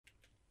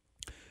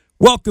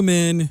Welcome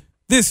in.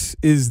 This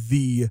is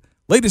the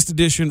latest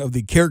edition of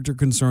the Character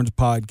Concerns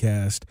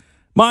podcast.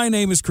 My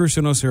name is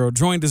Christian Osero,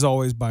 joined as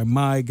always by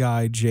my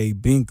guy, Jay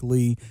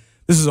Binkley.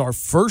 This is our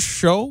first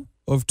show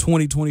of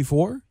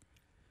 2024.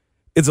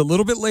 It's a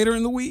little bit later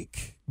in the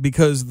week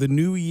because the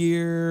new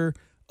year,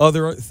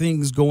 other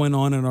things going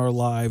on in our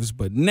lives.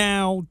 But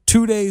now,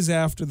 2 days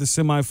after the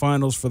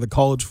semifinals for the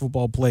college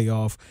football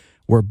playoff,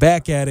 we're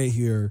back at it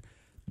here.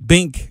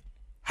 Bink,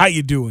 how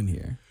you doing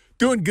here?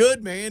 Doing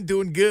good, man.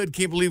 Doing good.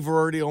 Can't believe we're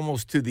already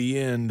almost to the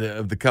end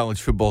of the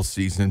college football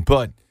season,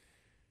 but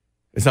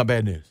it's not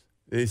bad news.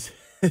 This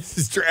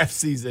is draft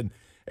season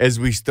as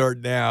we start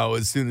now.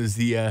 As soon as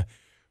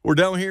we're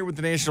down here with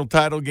the national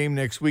title game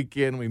next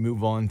weekend, we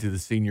move on to the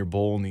Senior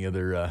Bowl and the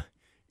other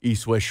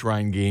East-West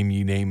Shrine game,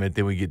 you name it.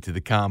 Then we get to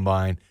the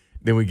Combine.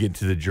 Then we get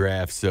to the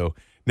draft. So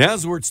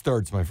now's where it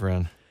starts, my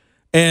friend.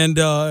 And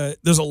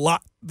there's a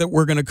lot that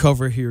we're going to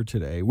cover here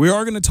today. We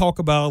are going to talk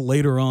about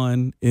later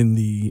on in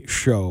the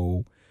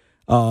show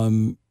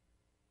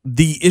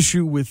the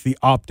issue with the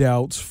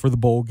opt-outs for the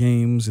bowl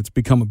games. It's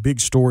become a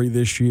big story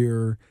this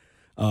year.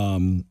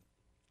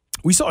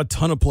 We saw a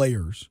ton of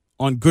players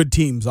on good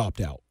teams opt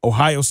out.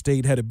 Ohio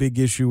State had a big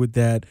issue with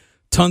that.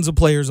 Tons of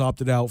players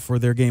opted out for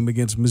their game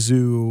against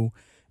Mizzou,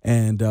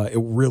 and it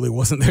really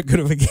wasn't that good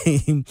of a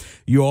game.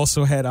 You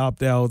also had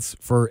opt-outs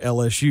for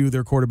LSU.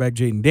 Their quarterback,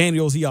 Jaden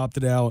Daniels, he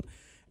opted out,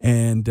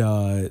 and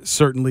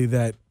certainly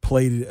that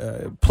played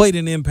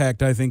an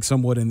impact, I think,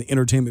 somewhat in the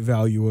entertainment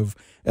value of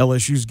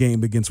LSU's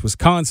game against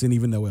Wisconsin,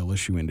 even though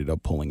LSU ended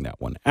up pulling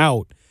that one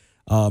out.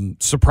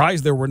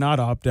 Surprised there were not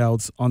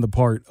opt-outs on the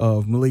part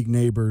of Malik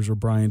Neighbors or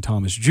Brian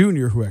Thomas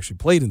Jr., who actually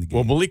played in the game.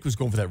 Well, Malik was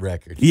going for that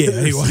record. Yeah,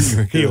 he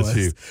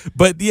was.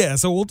 But, yeah,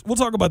 so we'll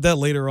talk about that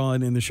later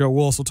on in the show.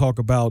 We'll also talk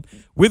about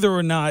whether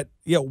or not,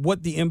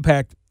 what the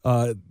impact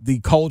the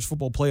college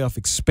football playoff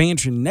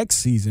expansion next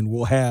season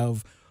will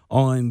have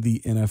on the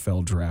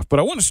NFL draft. But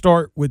I want to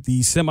start with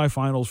the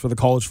semifinals for the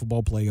college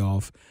football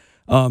playoff.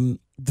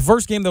 The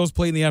first game that was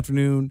played in the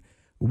afternoon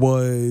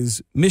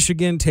was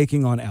Michigan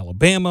taking on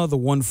Alabama, the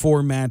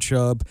 1-4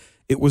 matchup.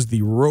 It was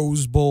the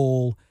Rose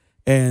Bowl,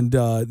 and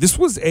this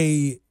was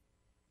a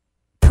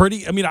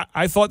pretty –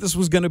 I thought this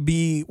was going to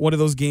be one of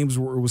those games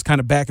where it was kind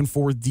of back and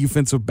forth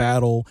defensive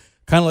battle,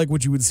 kind of like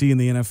what you would see in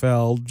the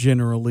NFL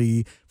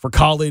generally. For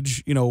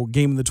college,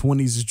 game in the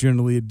 20s is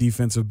generally a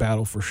defensive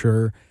battle for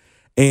sure.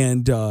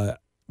 And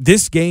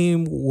this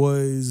game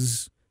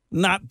was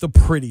not the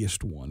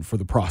prettiest one for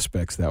the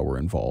prospects that were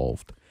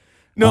involved.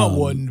 No, it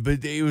wasn't,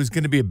 but it was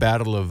going to be a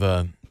battle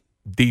of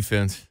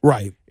defense.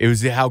 Right. It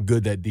was how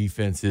good that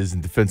defense is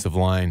and defensive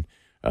line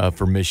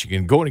for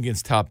Michigan. Going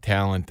against top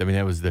talent,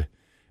 that was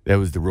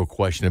the real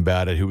question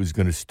about it, who was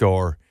going to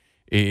star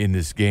in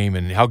this game.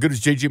 And how good is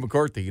J.J.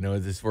 McCarthy,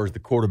 as far as the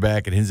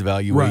quarterback and his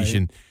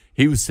evaluation. Right.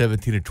 He was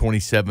 17 of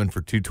 27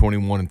 for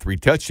 221 and 3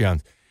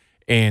 touchdowns.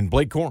 And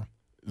Blake Corum,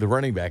 the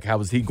running back, how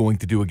was he going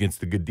to do against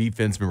the good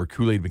defense? Remember,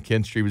 Kool-Aid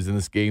McKinstry was in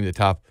this game, the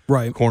top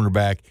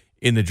cornerback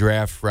in the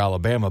draft for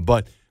Alabama.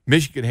 But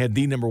Michigan had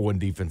the number one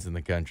defense in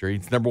the country.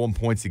 It's number one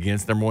points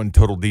against, number one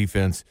total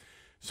defense.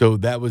 So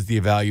that was the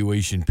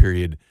evaluation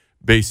period,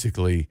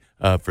 basically,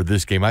 for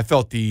this game. I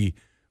felt the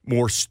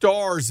more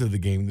stars of the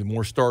game, the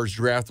more stars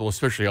draftable,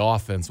 especially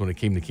offense, when it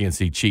came to Kansas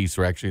City Chiefs,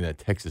 were actually in that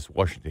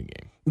Texas-Washington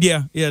game.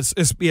 Yeah,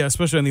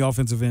 especially on the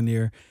offensive end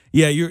here.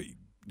 Yeah,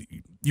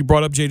 you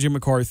brought up J.J.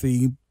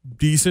 McCarthy,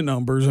 decent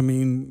numbers.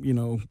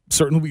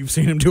 Certainly we've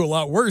seen him do a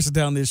lot worse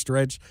down this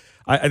stretch.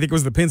 I think it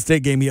was the Penn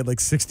State game. He had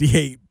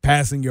 68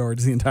 passing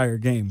yards the entire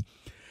game.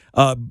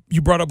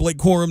 You brought up Blake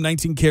Corum,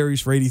 19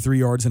 carries for 83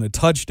 yards and a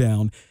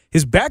touchdown.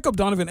 His backup,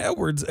 Donovan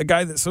Edwards, a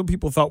guy that some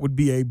people thought would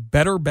be a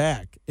better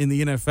back in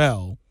the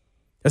NFL,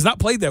 has not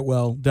played that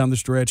well down the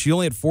stretch. He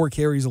only had 4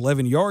 carries,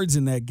 11 yards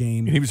in that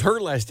game. And he was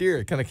hurt last year.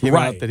 It kind of came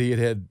out that he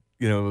had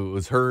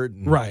was hurt.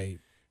 Right.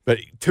 But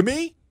to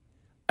me,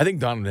 I think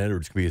Donovan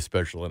Edwards could be a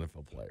special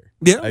NFL player.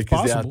 Yeah, it's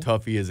because possible. How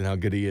tough he is and how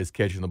good he is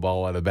catching the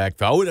ball out of the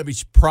backfield. I wouldn't be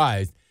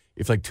surprised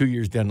if 2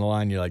 years down the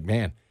line you're like,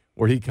 man,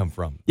 where'd he come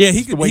from? Yeah,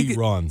 the way he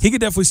runs. He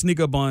could definitely sneak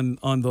up on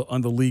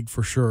the league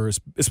for sure,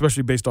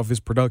 especially based off his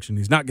production.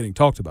 He's not getting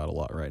talked about a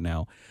lot right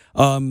now.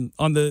 On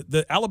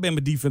the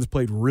Alabama defense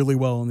played really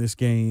well in this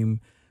game.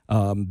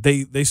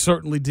 They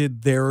certainly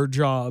did their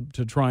job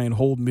to try and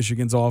hold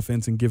Michigan's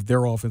offense and give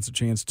their offense a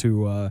chance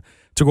to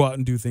go out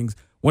and do things.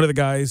 One of the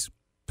guys,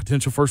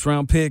 potential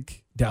first-round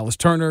pick, Dallas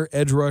Turner,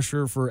 edge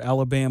rusher for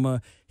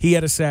Alabama. He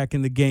had a sack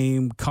in the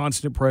game,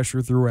 constant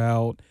pressure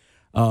throughout.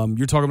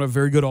 You're talking about a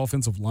very good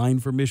offensive line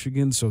for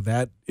Michigan, so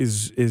that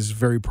is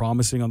very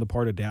promising on the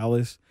part of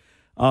Dallas.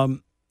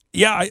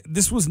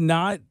 This was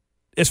not,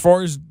 as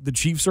far as the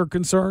Chiefs are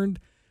concerned,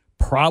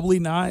 probably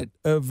not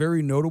a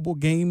very notable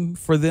game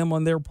for them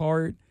on their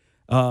part.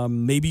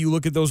 Maybe you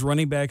look at those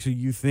running backs and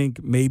you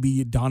think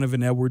maybe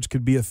Donovan Edwards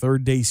could be a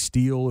third-day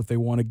steal if they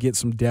want to get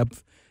some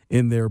depth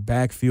in their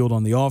backfield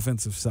on the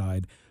offensive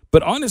side.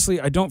 But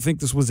honestly, I don't think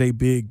this was a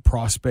big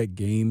prospect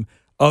game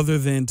other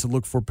than to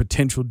look for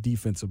potential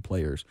defensive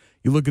players.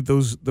 You look at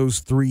those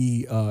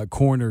 3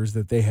 corners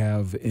that they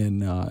have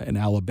in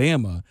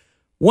Alabama.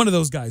 one of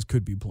those guys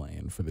could be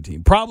playing for the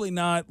team. Probably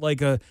not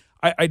like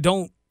I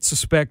don't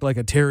suspect like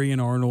a Terry and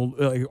Arnold.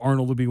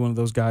 Arnold would be one of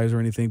those guys or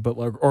anything, but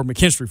or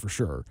McKinstry for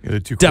sure. Yeah, the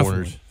two Definitely.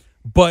 corners.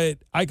 But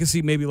I could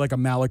see maybe like a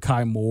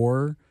Malachi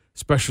Moore,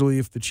 especially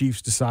if the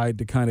Chiefs decide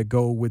to kind of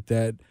go with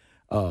that.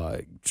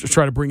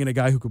 Try to bring in a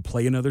guy who could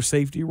play another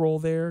safety role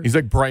there. He's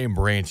like Brian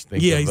Branch.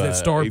 He's that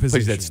star position.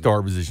 Plays that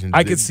star position.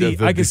 I could see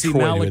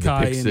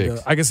Malachi.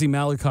 I could see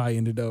Malachi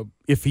ended up,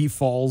 if he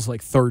falls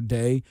like third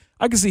day,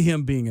 I could see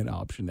him being an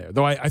option there.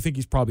 Though I think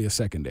he's probably a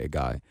second day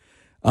guy.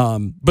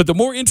 But the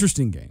more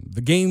interesting game,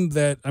 the game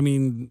that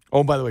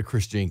oh, by the way,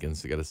 Chris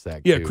Jenkins got a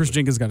sack. Yeah, too, Chris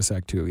Jenkins got a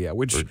sack too. Yeah,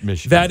 which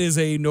Michigan. That is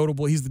a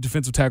notable. He's the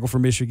defensive tackle for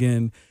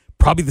Michigan.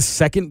 Probably the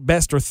second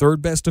best or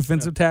third best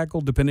defensive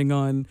tackle, depending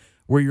on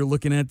where you're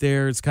looking at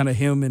there. It's kind of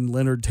him and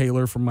Leonard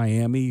Taylor from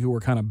Miami who are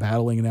kind of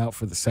battling it out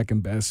for the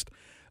second best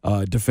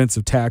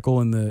defensive tackle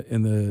in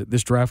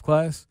this draft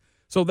class.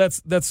 So that's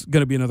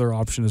going to be another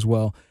option as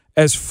well.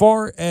 As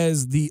far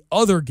as the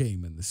other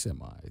game in the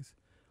semis,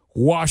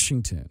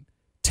 Washington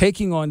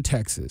taking on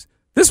Texas.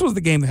 This was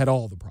the game that had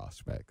all the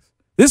prospects.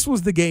 This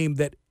was the game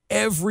that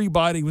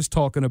everybody was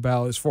talking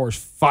about as far as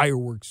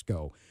fireworks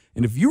go.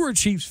 And if you were a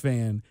Chiefs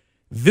fan,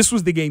 this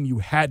was the game you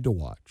had to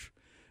watch.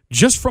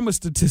 Just from a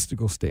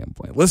statistical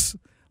standpoint, let's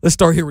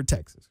start here with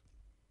Texas.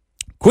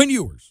 Quinn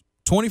Ewers,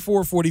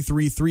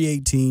 24-43,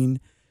 318,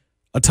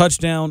 a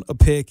touchdown, a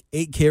pick,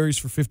 8 carries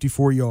for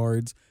 54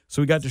 yards.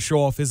 So he got to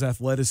show off his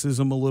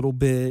athleticism a little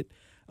bit.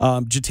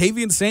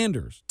 Jatavian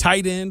Sanders,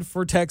 tight end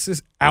for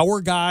Texas,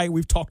 our guy.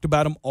 We've talked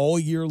about him all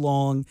year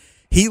long.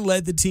 He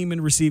led the team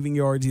in receiving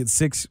yards. He had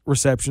 6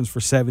 receptions for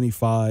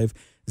 75.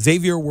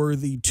 Xavier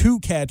Worthy, 2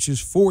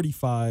 catches,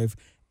 45.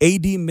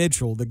 A.D.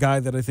 Mitchell, the guy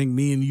that I think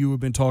me and you have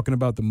been talking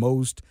about the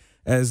most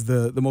as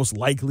the most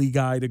likely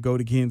guy to go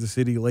to Kansas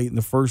City late in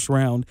the first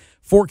round,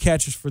 4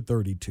 catches for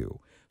 32.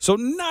 So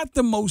not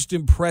the most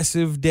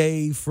impressive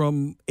day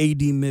from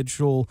A.D.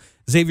 Mitchell.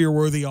 Xavier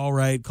Worthy, all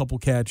right, couple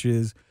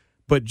catches.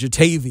 But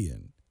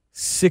Jatavian,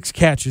 6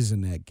 catches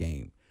in that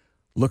game.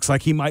 Looks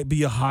like he might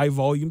be a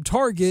high-volume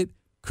target.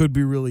 Could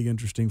be really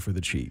interesting for the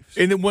Chiefs.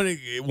 And then one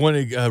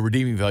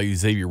redeeming value,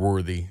 Xavier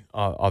Worthy.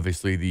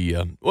 Obviously,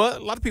 a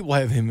lot of people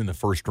have him in the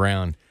first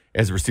round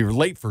as a receiver,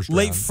 late first,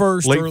 early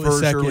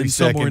second,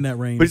 somewhere in that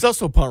range. But he's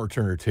also a punt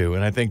returner too,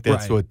 and I think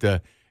that's what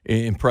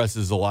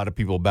impresses a lot of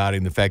people about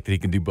him. The fact that he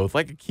can do both,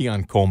 like a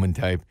Keon Coleman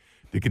type,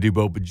 that can do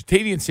both. But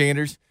Jatavian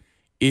Sanders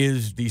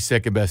is the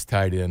second best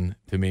tight end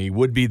to me.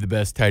 Would be the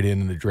best tight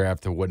end in the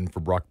draft if it wasn't for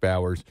Brock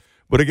Bowers,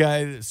 but a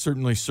guy that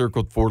certainly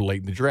circled for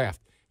late in the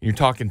draft. You're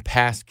talking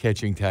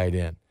pass-catching tight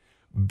end.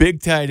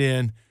 Big tight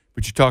end,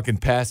 but you're talking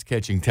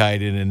pass-catching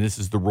tight end, and this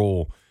is the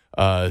role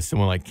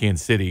someone like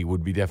Kansas City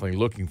would be definitely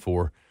looking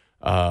for,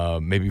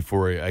 maybe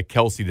for a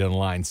Kelsey down the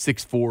line.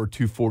 6'4",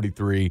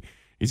 243.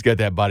 He's got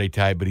that body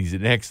type, but he's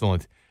an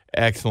excellent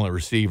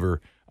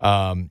receiver.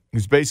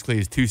 Who's basically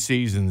his 2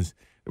 seasons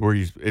where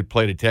he's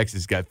played at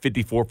Texas, got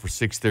 54 for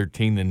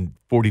 613, then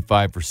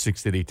 45 for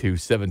 682,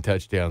 7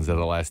 touchdowns out of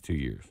the last 2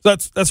 years.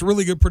 That's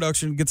really good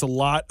production. Gets a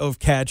lot of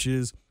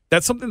catches.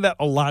 That's something that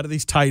a lot of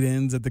these tight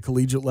ends at the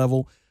collegiate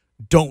level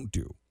don't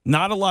do.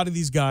 Not a lot of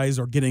these guys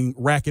are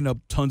racking up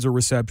tons of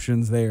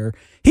receptions there.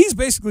 He's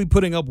basically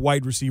putting up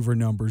wide receiver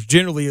numbers,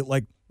 generally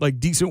like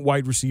decent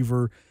wide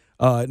receiver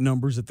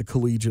numbers at the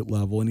collegiate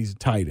level, and he's a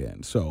tight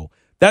end. So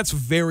that's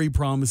very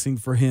promising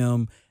for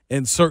him,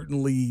 and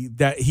certainly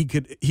that he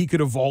could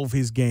evolve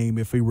his game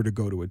if he were to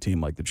go to a team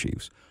like the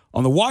Chiefs.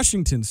 On the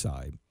Washington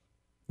side,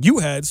 you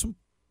had some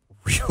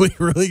really,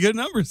 really good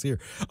numbers here.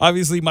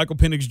 Obviously, Michael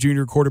Penix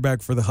Jr.,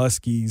 quarterback for the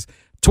Huskies,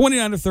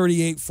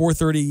 29-38,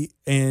 430,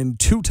 and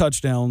 2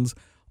 touchdowns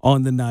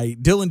on the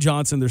night. Dylan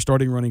Johnson, their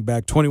starting running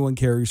back, 21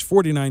 carries,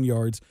 49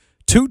 yards,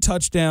 2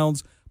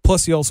 touchdowns,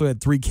 plus he also had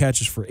 3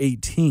 catches for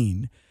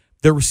 18.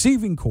 The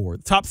receiving core,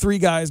 the top 3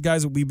 guys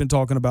that we've been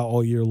talking about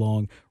all year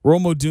long.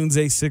 Rome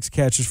Odunze, 6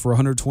 catches for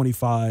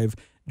 125.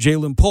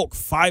 Jalen Polk,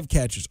 5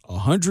 catches,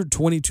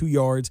 122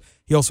 yards.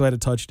 He also had a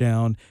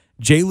touchdown.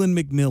 Jalen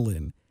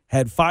McMillan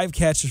had 5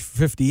 catches for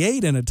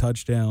 58 and a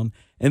touchdown.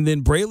 And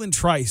then Braylon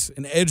Trice,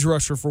 an edge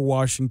rusher for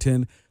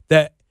Washington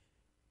that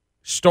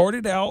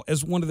started out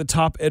as one of the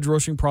top edge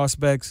rushing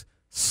prospects,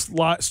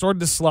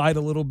 started to slide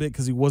a little bit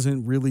because he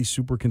wasn't really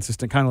super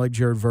consistent, kind of like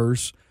Jared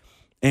Verse.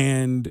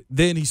 And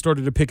then he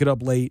started to pick it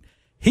up late.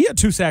 He had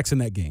 2 sacks in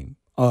that game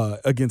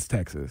against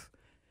Texas.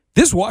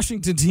 This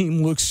Washington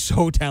team looks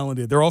so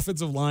talented. Their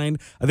offensive line,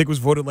 I think, was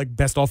voted like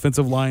best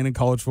offensive line in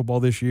college football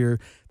this year.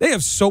 They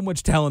have so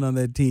much talent on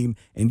that team,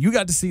 and you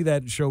got to see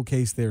that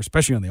showcase there,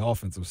 especially on the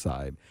offensive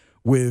side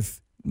with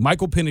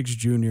Michael Penix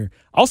Jr.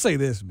 I'll say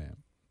this, man.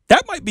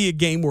 That might be a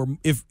game where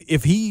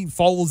if he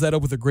follows that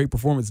up with a great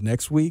performance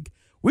next week,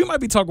 we might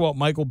be talking about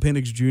Michael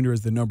Penix Jr.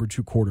 as the number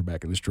 2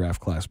 quarterback in this draft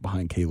class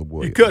behind Caleb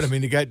Williams. You could. I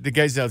mean, the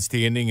guy's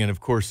outstanding, and, of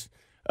course,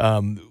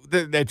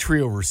 that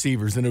trio of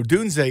receivers. And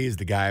Odunze is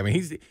the guy. I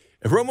mean,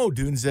 Rome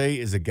Odunze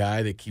is a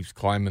guy that keeps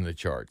climbing the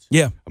charts.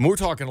 Yeah. And we're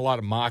talking a lot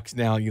of mocks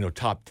now,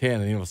 top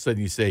 10, and all of a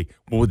sudden you say,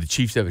 well, would the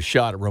Chiefs have a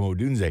shot at Rome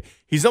Odunze?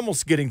 He's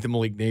almost getting to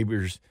Malik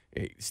Neighbors'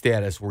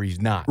 status where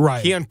he's not.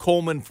 Right. Keon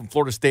Coleman from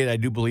Florida State, I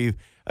do believe,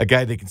 a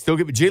guy they can still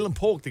get. But Jalen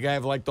Polk, the guy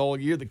I've liked all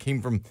year that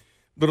came from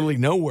literally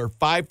nowhere,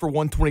 5 for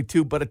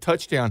 122, but a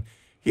touchdown.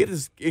 He had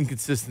his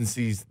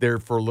inconsistencies there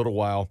for a little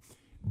while.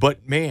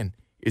 But, man,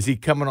 is he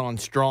coming on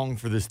strong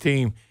for this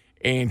team?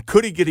 And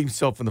could he get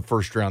himself in the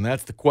first round?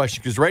 That's the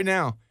question. Because right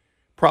now,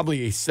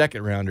 probably a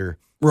second-rounder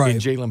in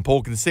Jalen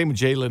Polk. And the same with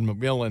Jalen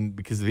McMillan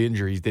because of the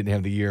injuries. Didn't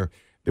have the year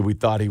that we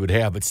thought he would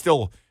have. But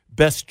still,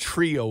 best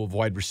trio of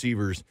wide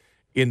receivers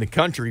in the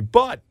country.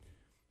 But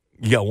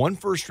you got one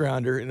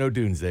first-rounder in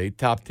Odunze,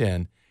 top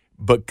 10.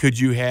 But could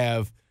you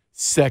have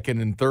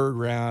second and third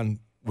round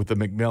with a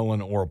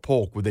McMillan or a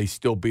Polk? Would they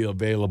still be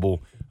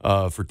available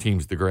for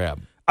teams to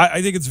grab?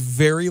 I think it's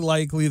very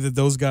likely that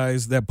those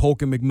guys, that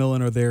Polk and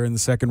McMillan, are there in the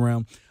second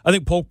round. I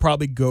think Polk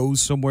probably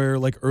goes somewhere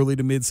like early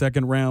to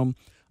mid-second round.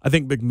 I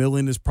think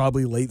McMillan is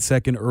probably late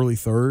second, early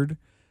third.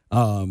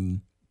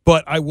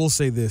 But I will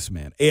say this,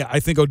 man. I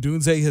think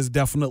Odunze has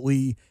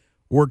definitely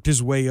worked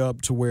his way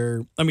up to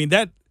where, I mean,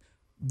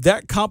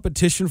 that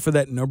competition for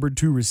that number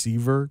 2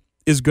 receiver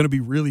is going to be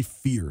really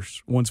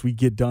fierce once we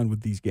get done with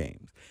these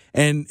games.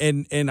 And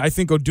I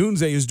think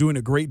Odunze is doing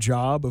a great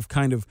job of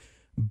kind of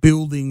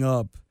building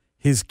up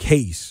his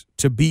case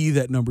to be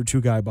that number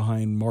 2 guy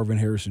behind Marvin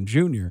Harrison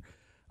Jr.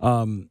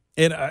 And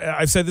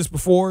I've said this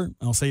before,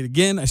 I'll say it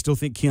again. I still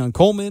think Keon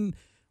Coleman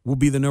will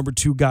be the number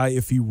 2 guy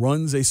if he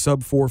runs a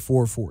sub-4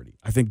 440.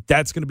 I think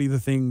that's going to be the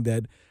thing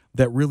that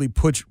really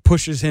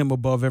pushes him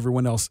above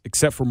everyone else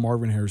except for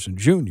Marvin Harrison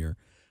Jr.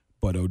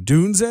 But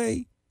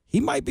Odunze, he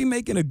might be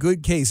making a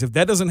good case. If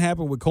that doesn't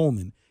happen with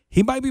Coleman,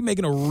 he might be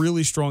making a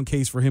really strong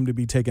case for him to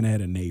be taken ahead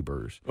of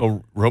Neighbors.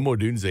 Oh, Romo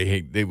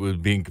Odunze, they were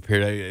being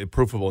compared.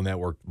 Pro Football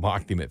Network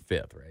mocked him at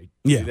 5th, right?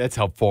 Yeah. That's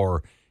how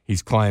far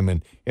he's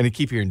climbing. And I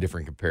keep hearing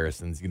different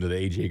comparisons. You know, the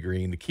A.J.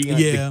 Green, the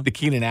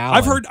Keenan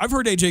Allen. I've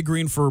heard A.J.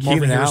 Green for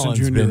Marvin Harrison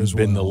Jr. as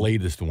well. Been the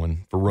latest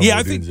one for Romo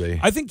Odunze.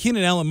 I think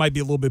Keenan Allen might be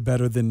a little bit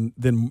better than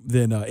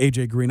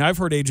A.J. Green. I've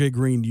heard A.J.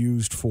 Green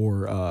used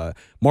for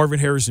Marvin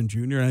Harrison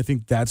Jr., and I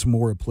think that's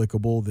more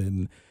applicable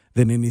than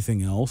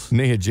anything else. And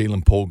they had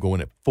Jalen Polk going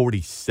at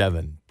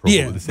 47.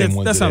 Yeah,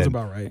 that sounds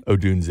about right.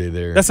 Odunze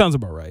there. That sounds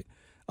about right.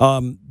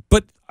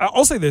 But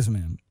I'll say this,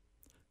 man.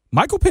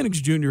 Michael Penix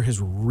Jr. has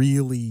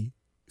really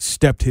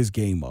stepped his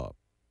game up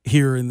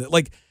here.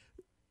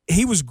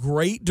 He was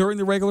great during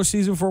the regular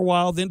season for a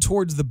while. Then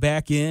towards the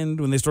back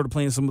end, when they started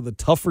playing some of the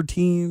tougher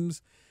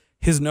teams,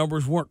 his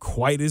numbers weren't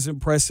quite as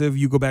impressive.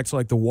 You go back to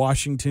like the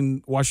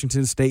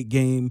Washington State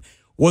game.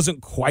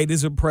 Wasn't quite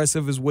as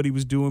impressive as what he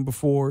was doing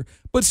before,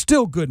 but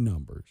still good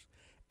numbers.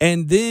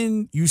 And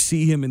then you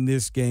see him in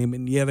this game,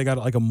 and yeah, they got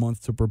like a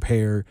month to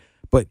prepare,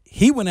 but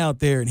he went out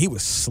there and he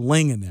was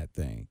slinging that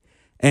thing.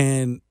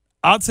 And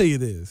I'll tell you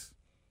this,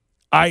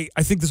 I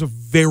think there's a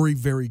very,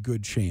 very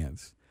good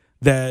chance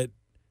that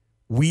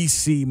we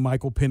see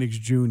Michael Penix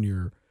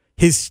Jr.,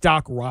 his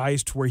stock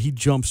rise to where he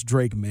jumps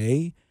Drake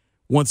May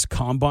once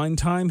combine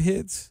time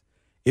hits.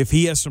 If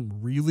he has some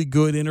really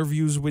good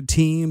interviews with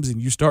teams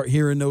and you start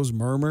hearing those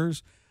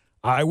murmurs,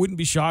 I wouldn't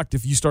be shocked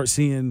if you start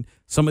seeing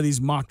some of these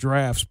mock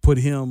drafts put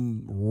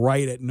him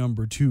right at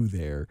number 2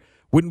 there.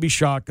 Wouldn't be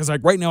shocked because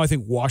right now I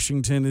think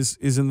Washington is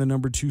in the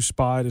number 2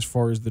 spot as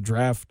far as the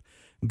draft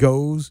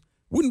goes.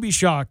 Wouldn't be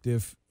shocked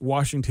if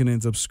Washington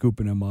ends up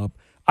scooping him up.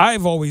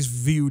 I've always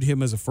viewed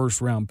him as a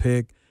first-round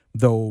pick,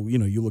 though,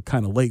 you look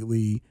kind of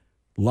lately.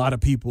 A lot of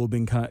people have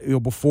been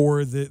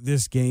before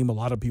this game, a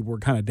lot of people were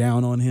kind of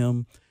down on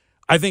him.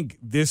 I think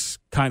this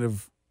kind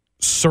of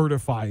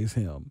certifies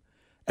him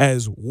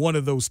as one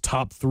of those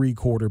top 3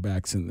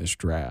 quarterbacks in this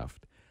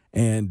draft.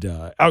 And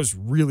I was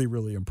really,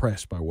 really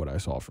impressed by what I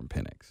saw from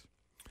Penix.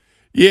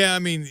 Yeah, I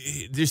mean,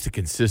 just the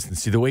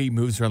consistency, the way he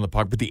moves around the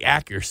pocket, but the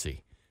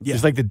accuracy. Yeah.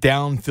 Just like the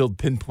downfield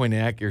pinpoint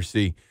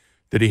accuracy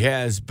that he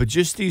has, but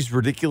just these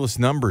ridiculous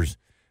numbers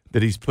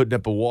that he's putting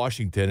up at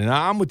Washington. And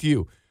I'm with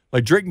you.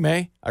 Like Drake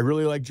May, I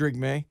really like Drake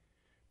May.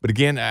 But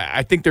again,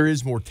 I think there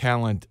is more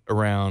talent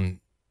around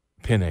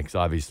Penix,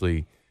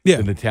 obviously,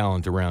 than the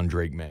talent around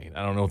Drake May.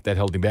 I don't know if that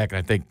held him back. And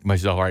I think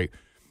myself, all right,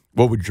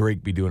 what would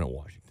Drake be doing at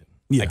Washington?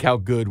 Yeah. Like, how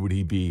good would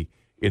he be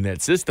in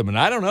that system? And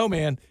I don't know,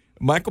 man.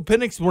 Michael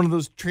Penix is one of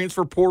those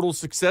transfer portal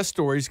success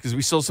stories because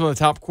we saw some of the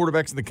top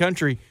quarterbacks in the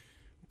country.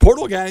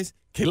 Portal guys,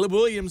 Caleb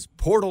Williams,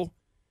 portal.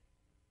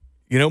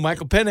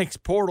 Michael Penix,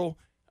 portal.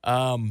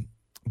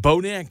 Bo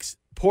Nix,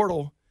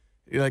 portal.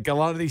 Like a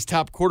lot of these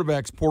top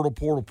quarterbacks,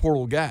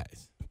 portal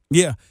guys.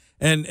 Yeah.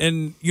 And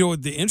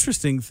the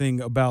interesting thing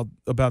about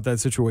that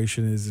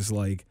situation is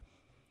like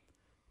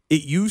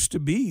it used to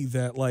be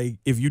that like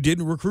if you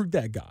didn't recruit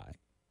that guy,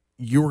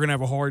 you were gonna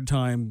have a hard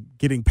time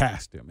getting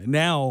past him. And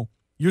now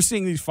you're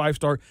seeing these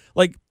 5-star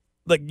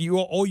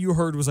all you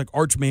heard was like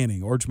Arch Manning.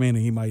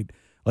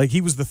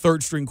 He was the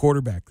 3rd string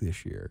quarterback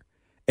this year.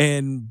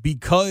 And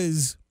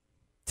because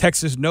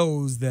Texas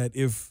knows that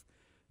if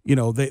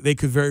they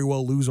could very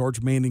well lose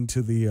Arch Manning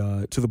to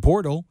the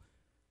portal,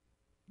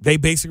 they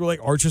basically were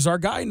like, Arch is our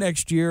guy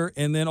next year.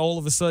 And then all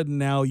of a sudden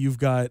now you've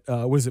got,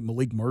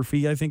 Malik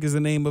Murphy, I think is the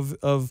name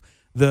of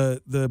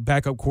the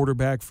backup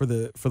quarterback for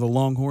the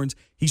Longhorns,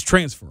 he's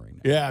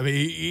transferring. Yeah, I mean,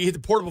 he hit the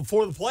portal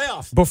before the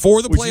playoffs.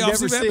 Before the which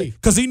playoffs, you never see.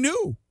 because he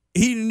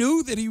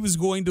knew that he was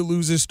going to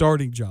lose his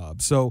starting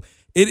job. So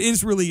it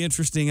is really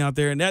interesting out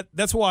there, and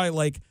that's why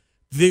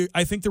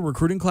I think the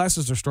recruiting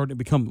classes are starting to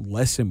become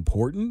less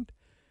important,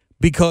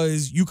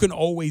 because you can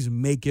always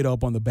make it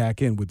up on the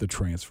back end with the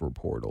transfer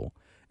portal.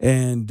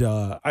 And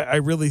I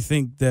really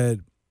think that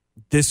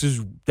this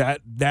is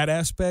that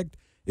aspect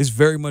is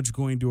very much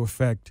going to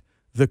affect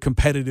the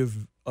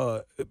competitive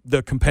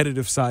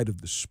side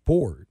of the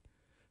sport,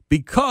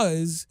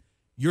 because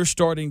you're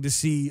starting to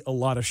see a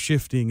lot of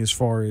shifting as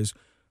far as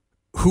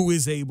who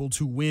is able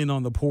to win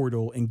on the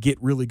portal and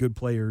get really good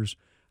players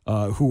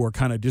who are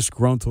kind of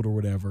disgruntled or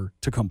whatever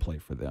to come play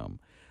for them.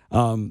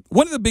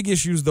 One of the big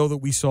issues, though, that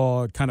we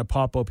saw kind of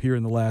pop up here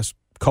in the last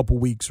couple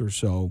weeks or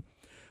so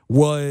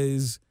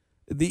was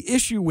the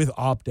issue with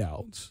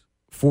opt-outs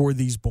for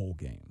these bowl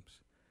games.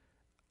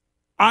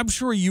 I'm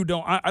sure you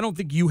don't. I don't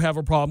think you have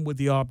a problem with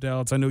the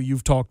opt-outs. I know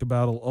you've talked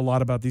about a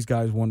lot about these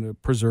guys wanting to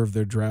preserve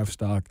their draft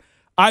stock.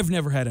 I've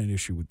never had an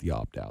issue with the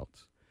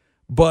opt-outs.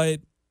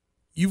 But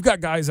you've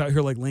got guys out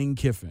here like Lane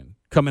Kiffin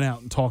coming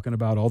out and talking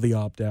about all the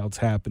opt-outs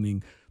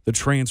happening, the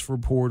transfer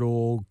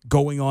portal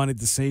going on at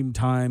the same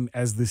time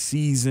as the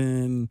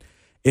season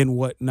and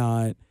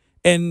whatnot.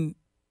 And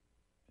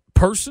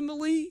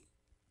personally,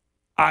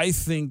 I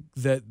think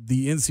that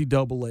the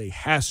NCAA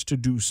has to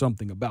do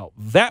something about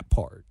that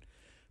part,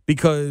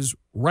 because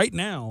right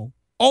now,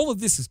 all of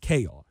this is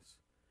chaos.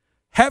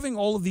 Having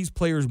all of these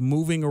players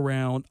moving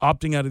around,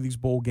 opting out of these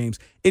bowl games,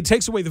 it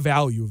takes away the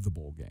value of the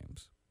bowl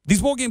games.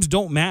 These bowl games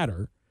don't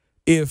matter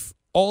if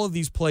all of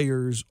these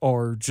players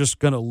are just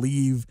going to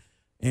leave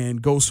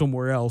and go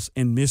somewhere else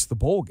and miss the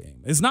bowl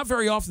game. It's not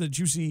very often that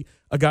you see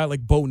a guy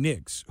like Bo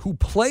Nix, who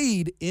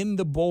played in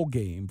the bowl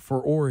game for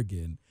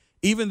Oregon,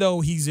 even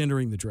though he's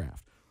entering the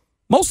draft.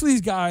 Most of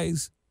these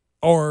guys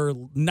are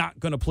not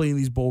going to play in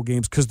these bowl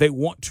games because they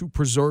want to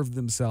preserve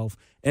themselves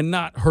and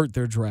not hurt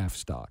their draft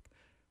stock.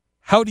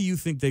 How do you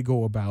think they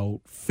go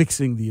about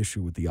fixing the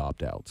issue with the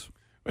opt-outs?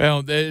 Well,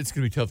 it's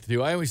going to be tough to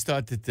do. I always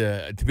thought that,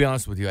 to be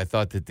honest with you, I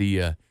thought that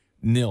the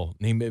nil,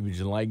 name, image,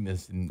 and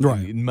likeness, and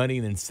money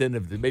and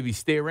incentive to maybe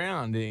stay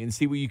around and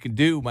see what you can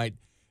do might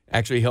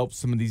actually help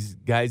some of these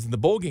guys in the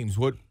bowl games.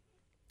 What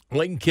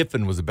Lane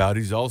Kiffin was about,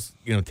 he's also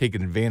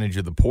taking advantage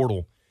of the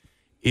portal,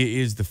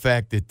 is the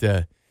fact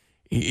that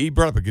he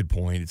brought up a good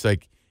point. It's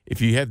like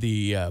if you have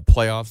the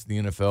playoffs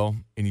in the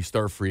NFL and you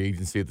start free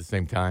agency at the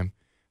same time,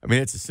 I mean,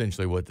 that's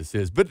essentially what this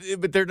is. But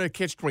they're going to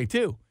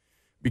catch-22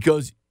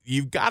 because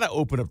you've got to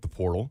open up the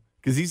portal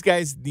because these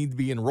guys need to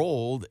be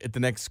enrolled at the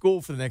next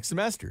school for the next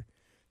semester.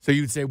 So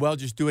you would say, well,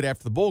 just do it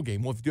after the bowl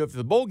game. Well, if you do it after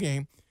the bowl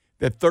game,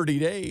 that 30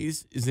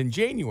 days is in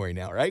January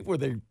now, right, where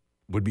they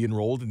would be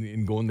enrolled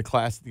and go into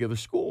class at the other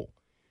school.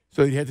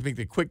 So you'd have to make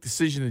the quick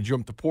decision to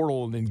jump the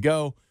portal and then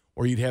go,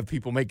 or you'd have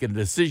people making a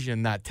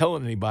decision, not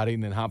telling anybody,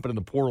 and then hopping in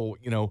the portal,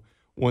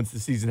 once the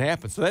season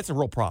happens. So that's a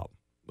real problem.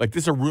 Like,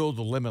 this is a real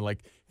dilemma. Like,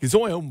 it's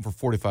only open for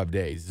 45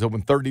 days. It's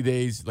open 30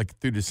 days, like,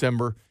 through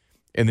December.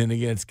 And then,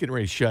 again, it's getting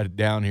ready to shut it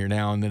down here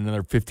now, and then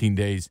another 15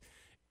 days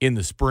in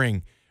the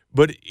spring.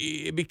 But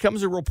it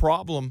becomes a real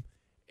problem,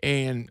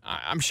 and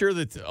I'm sure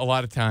that a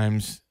lot of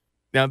times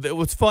 – now,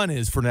 what's fun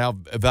is, for now,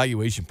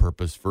 evaluation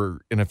purpose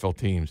for NFL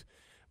teams,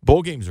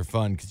 bowl games are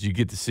fun because you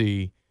get to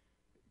see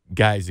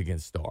guys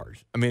against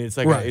stars. I mean, it's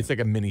like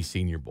a mini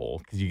Senior Bowl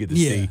because you get to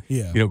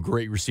see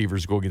great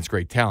receivers go against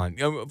great talent.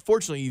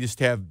 Fortunately, you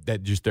just have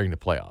that just during the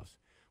playoffs,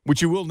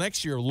 which you will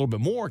next year a little bit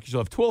more because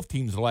you'll have 12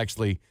 teams that will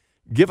actually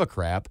give a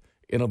crap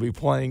and will be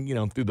playing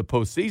through the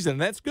postseason,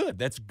 and that's good.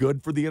 That's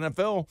good for the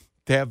NFL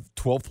to have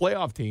 12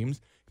 playoff teams.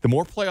 The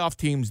more playoff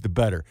teams, the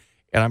better.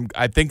 And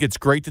I think it's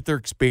great that they're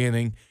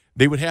expanding.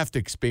 They would have to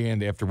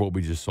expand after what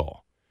we just saw.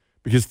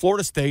 Because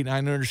Florida State, and I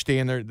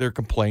understand their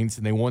complaints,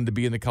 and they wanted to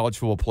be in the college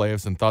football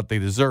playoffs and thought they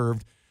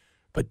deserved,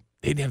 but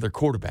they didn't have their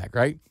quarterback,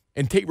 right?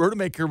 And Tate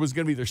Rodemaker was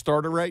going to be their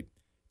starter, right?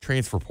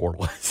 Transfer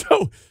portal.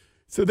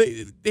 So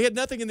they had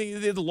nothing, and they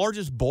had the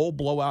largest bowl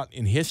blowout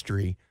in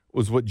history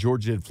was what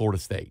Georgia did Florida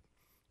State,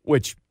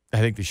 which I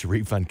think they should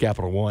refund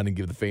Capital One and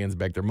give the fans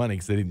back their money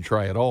because they didn't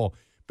try at all.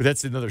 But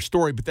that's another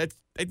story. But that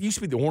used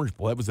to be the Orange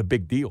Bowl. That was a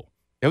big deal.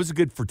 That was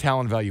good for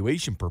talent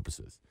evaluation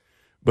purposes.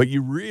 But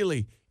you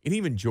really – and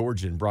even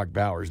Georgia and Brock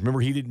Bowers, remember,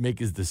 he didn't make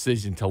his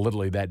decision until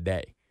literally that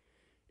day.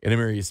 And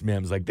Amarius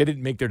Mims, they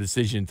didn't make their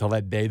decision until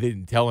that day. They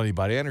didn't tell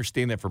anybody. I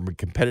understand that from a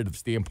competitive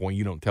standpoint,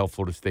 you don't tell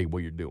Florida State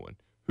what you're doing,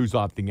 who's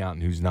opting out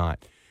and who's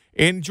not.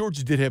 And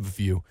Georgia did have a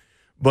few.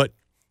 But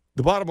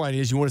the bottom line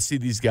is you want to see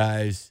these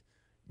guys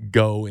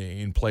go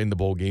and play in the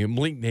bowl game.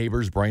 Malik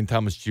Neighbors, Brian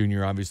Thomas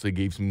Jr. obviously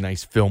gave some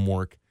nice film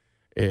work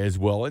as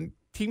well. And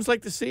teams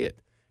like to see it.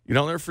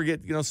 I'll never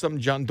forget,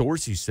 something John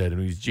Dorsey said when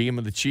he was GM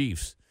of the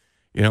Chiefs.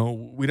 We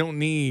don't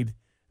need,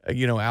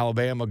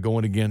 Alabama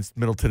going against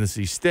Middle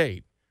Tennessee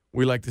State.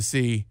 We like to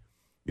see,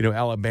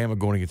 Alabama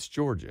going against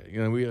Georgia.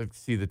 We like to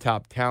see the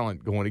top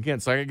talent going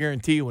against. So I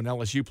guarantee you when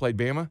LSU played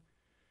Bama,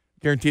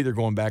 guarantee they're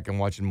going back and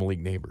watching Malik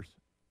Neighbors,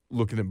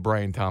 looking at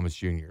Brian Thomas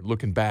Jr.,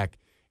 looking back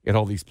at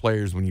all these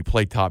players when you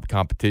play top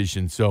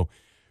competition. So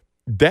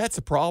that's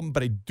a problem,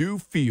 but I do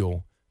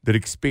feel that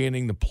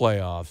expanding the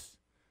playoffs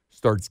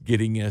starts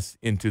getting us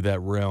into that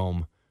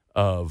realm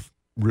of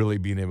really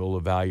being able to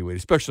evaluate,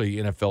 especially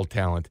NFL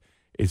talent,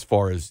 as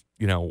far as,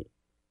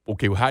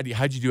 okay, well, how'd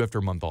you do after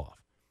a month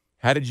off?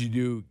 How did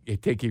you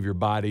take care of your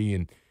body,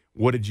 and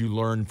what did you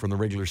learn from the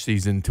regular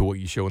season to what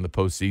you show in the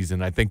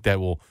postseason? I think that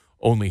will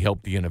only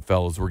help the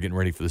NFL as we're getting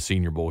ready for the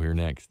Senior Bowl here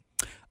next.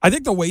 I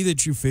think the way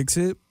that you fix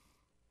it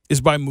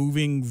is by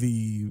moving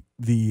the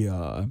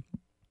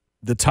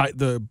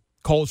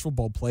college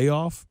football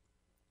playoff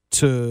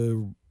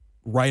to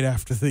right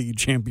after the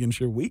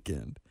championship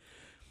weekend.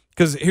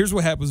 Because here's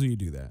what happens when you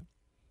do that.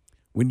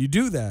 When you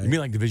do that, you mean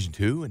like Division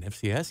II and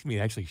FCS? You mean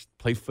actually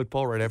play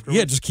football right after?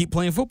 Yeah, just keep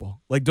playing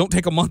football. Like, don't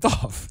take a month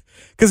off.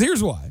 Because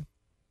here's why.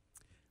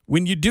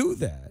 When you do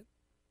that,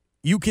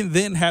 you can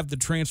then have the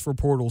transfer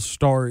portal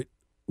start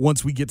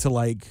once we get to,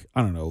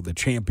 the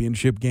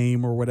championship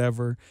game or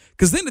whatever.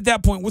 Because then at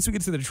that point, once we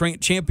get to the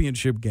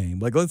championship game,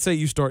 let's say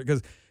you start,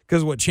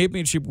 because what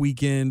championship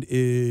weekend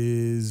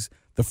is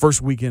the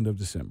first weekend of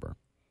December.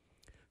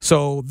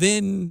 So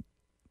then,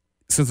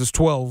 since it's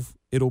 12,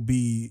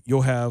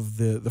 you'll have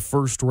the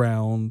first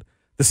round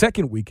the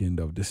second weekend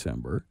of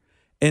December.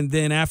 And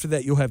then after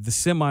that, you'll have the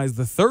semis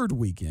the third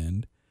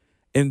weekend,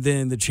 and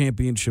then the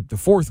championship the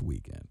fourth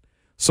weekend.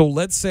 So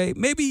let's say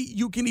maybe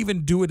you can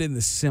even do it in the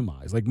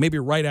semis, maybe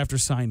right after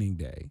signing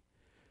day.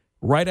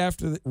 Right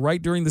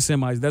during the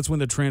semis, that's when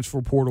the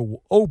transfer portal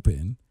will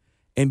open,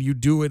 and you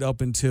do it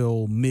up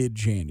until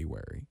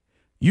mid-January.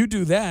 You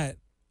do that,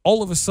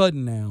 all of a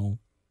sudden now,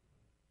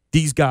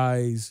 these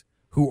guys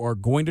who are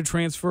going to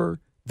transfer,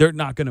 they're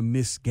not going to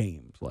miss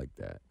games like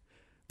that.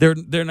 You're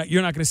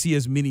not going to see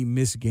as many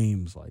missed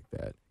games like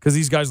that, because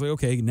these guys are like,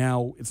 okay,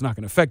 now it's not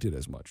going to affect it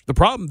as much. The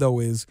problem, though,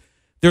 is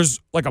there's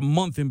a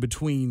month in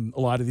between a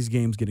lot of these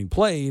games getting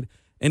played,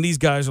 and these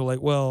guys are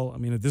like, well, I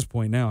mean, at this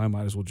point now, I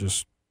might as well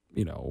just,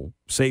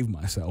 save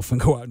myself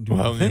and go out and do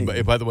my thing.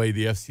 By the way,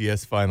 the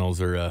FCS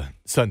finals are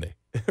Sunday,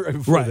 right?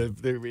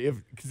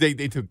 Because they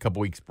took a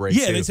couple weeks break.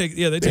 Yeah, they take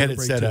had a it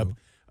break set too.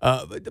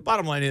 up. But the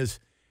bottom line is,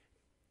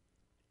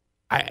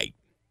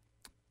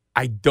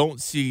 I don't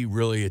see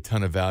really a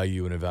ton of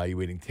value in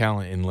evaluating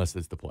talent unless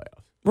it's the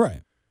playoffs.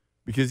 Right.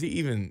 Because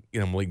even,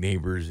 Malik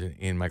Neighbors and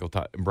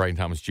and Brian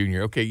Thomas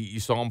Jr., okay,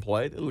 you saw him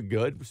play. They look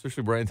good,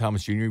 especially Brian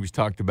Thomas Jr. He was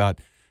talked about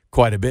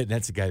quite a bit, and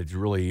that's a guy that's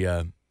really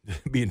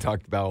being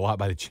talked about a lot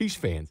by the Chiefs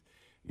fans,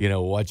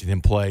 watching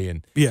him play.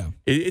 And yeah,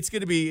 it's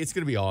gonna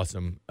be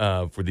awesome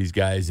for these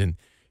guys. And,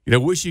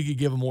 wish you could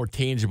give them more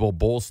tangible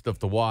bowl stuff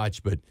to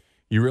watch, but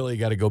you really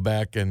got to go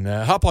back and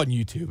hop on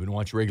YouTube and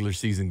watch regular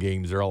season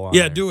games. They're all on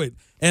there. Do it.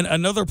 And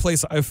another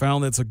place I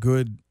found that's a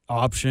good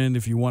option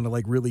if you want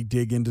to really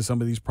dig into some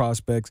of these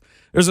prospects.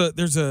 There's a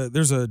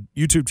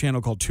YouTube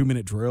channel called 2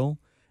 Minute Drill,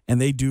 and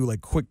they do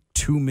quick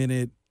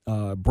 2-minute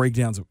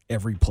breakdowns of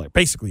every player,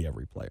 basically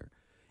every player.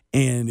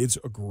 And it's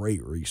a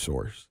great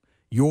resource.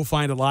 You'll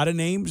find a lot of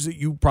names that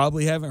you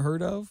probably haven't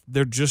heard of.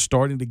 They're just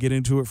starting to get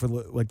into it for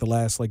the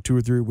last 2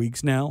 or 3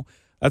 weeks now.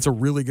 That's a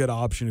really good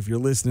option if you're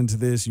listening to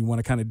this. You want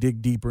to kind of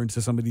dig deeper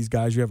into some of these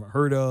guys you haven't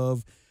heard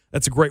of.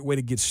 That's a great way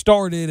to get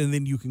started, and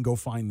then you can go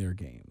find their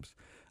games.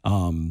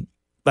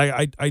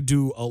 I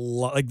do a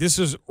lot. This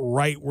is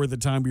right where the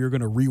time you're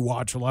going to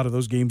rewatch a lot of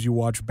those games you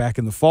watched back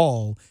in the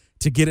fall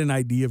to get an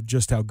idea of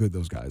just how good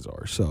those guys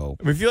are. So,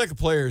 if you like a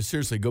player,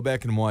 seriously, go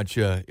back and watch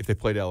if they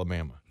played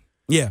Alabama.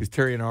 Yeah, because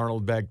Terry and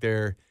Arnold back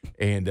there,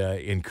 and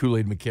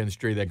Kool-Aid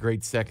McKinstry, that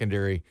great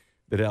secondary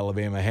that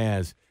Alabama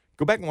has.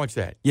 Go back and watch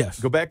that. Yes.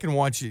 Go back and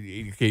watch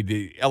the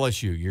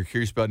LSU. You're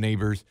curious about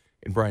Neighbors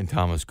and Brian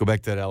Thomas. Go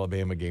back to that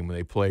Alabama game when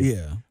they played.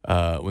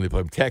 Yeah. When they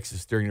played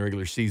Texas during the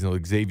regular season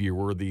with Xavier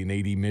Worthy and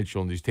A.D.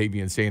 Mitchell and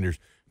Tavian Sanders.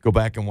 Go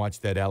back and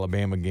watch that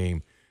Alabama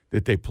game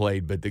that they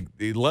played. But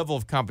the level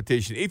of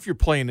competition, if you're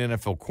playing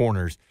NFL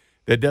corners,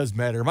 that does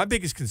matter. My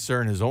biggest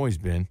concern has always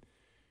been,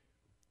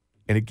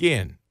 and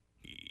again,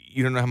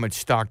 you don't know how much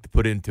stock to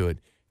put into it,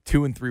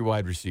 2 and 3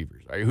 wide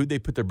receivers. All right, who'd they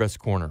put their best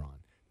corner on?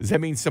 Does that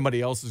mean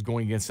somebody else is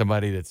going against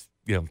somebody that's,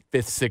 5th,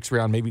 6th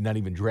round, maybe not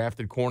even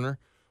drafted corner?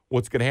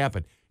 What's going to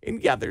happen?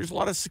 And, yeah, there's a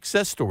lot of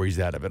success stories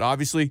out of it.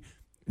 Obviously,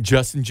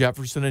 Justin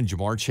Jefferson and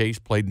Jamar Chase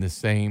played with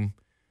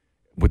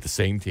the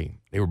same team.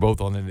 They were both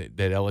on that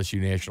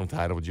LSU national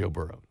title with Joe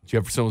Burrow.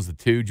 Jefferson was the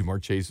 2,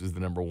 Jamar Chase was the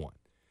number 1.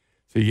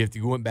 So you have to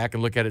go back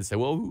and look at it and say,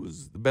 well, who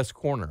was the best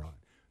corner on?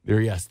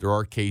 There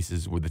are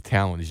cases where the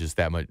talent is just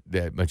that much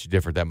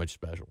different, that much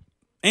special.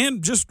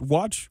 And just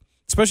watch,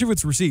 especially if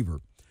it's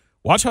receiver,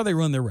 watch how they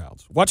run their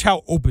routes. Watch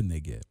how open they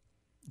get.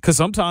 Because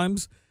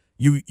sometimes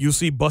you'll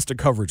see busted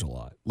coverage a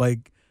lot. There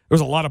was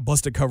a lot of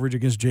busted coverage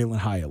against Jalen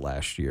Hyatt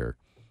last year.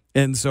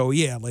 And so,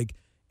 yeah,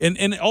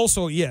 and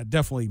also, yeah,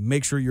 definitely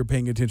make sure you're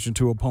paying attention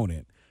to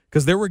opponent.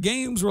 Because there were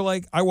games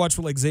where, I watched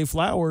with, Zay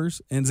Flowers,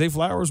 and Zay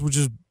Flowers was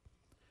just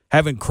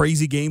having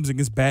crazy games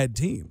against bad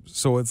teams.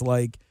 So it's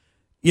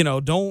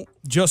don't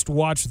just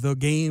watch the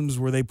games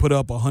where they put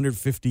up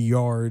 150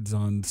 yards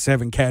on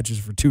 7 catches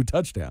for 2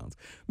 touchdowns.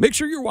 Make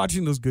sure you're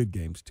watching those good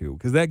games too,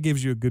 because that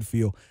gives you a good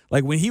feel.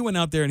 Like when he went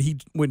out there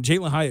and when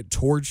Jalen Hyatt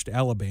torched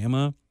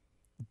Alabama,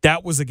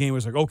 that was a game where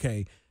it's like,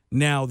 okay,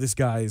 now this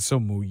guy is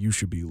someone you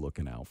should be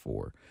looking out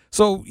for.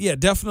 So, yeah,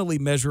 definitely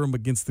measure him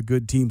against the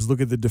good teams.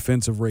 Look at the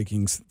defensive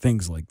rankings,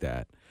 things like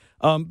that.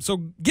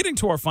 So getting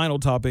to our final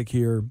topic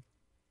here,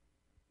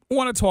 I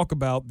want to talk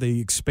about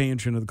the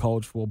expansion of the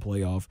college football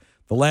playoff.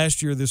 The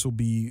last year, this will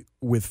be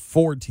with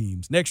 4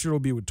 teams. Next year, it'll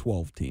be with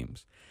 12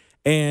 teams.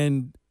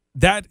 And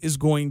that is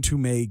going to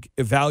make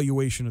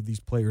evaluation of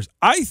these players,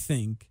 I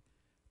think,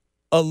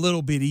 a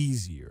little bit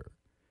easier.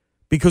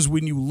 Because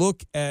when you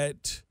look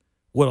at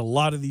what a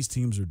lot of these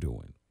teams are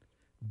doing,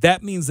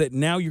 that means that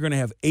now you're going to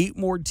have 8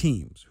 more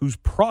teams whose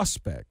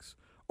prospects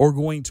are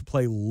going to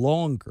play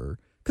longer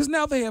because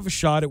now they have a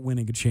shot at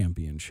winning a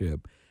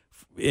championship,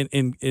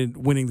 in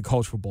winning the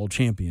college football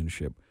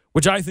championship,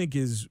 which I think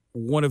is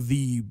one of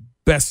the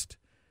best.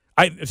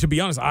 To be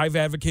honest, I've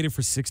advocated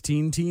for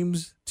 16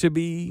 teams to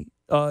be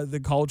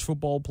the college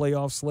football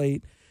playoff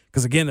slate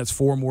because, again, that's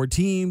 4 more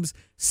teams,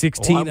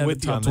 16 out of the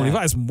top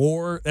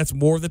 25. That's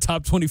more of the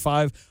top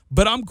 25,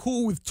 but I'm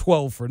cool with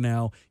 12 for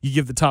now. You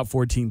give the top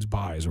 4 teams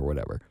buys or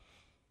whatever.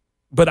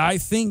 But I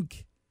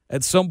think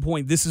at some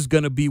point this is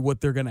going to be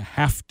what they're going to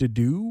have to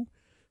do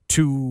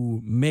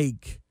to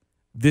make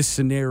this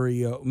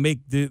scenario, make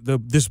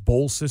this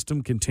bowl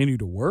system continue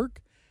to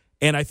work.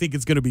 And I think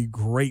it's going to be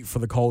great for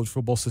the college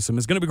football system.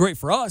 It's going to be great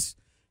for us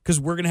because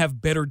we're going to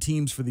have better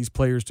teams for these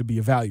players to be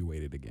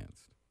evaluated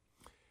against.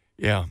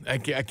 Yeah, I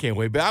can't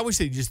wait. But I would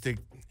say they're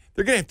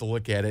going to have to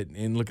look at it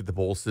and look at the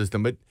bowl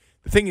system. But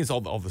the thing is,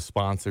 all the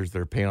sponsors that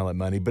are paying all that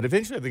money. But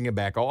eventually they're going to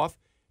back off.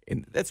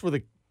 And that's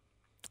where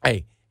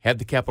have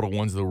the Capital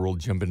Ones of the world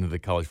jump into the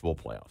college football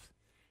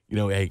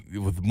playoffs.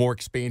 With more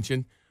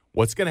expansion,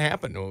 what's going to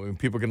happen? When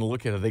people are going to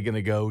look at it, are they going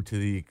to go to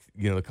the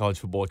the college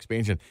football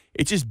expansion?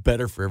 It's just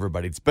better for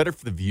everybody. It's better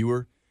for the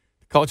viewer.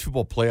 The college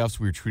football playoffs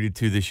we were treated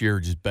to this year are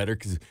just better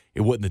because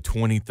it wasn't the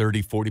 20,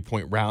 30,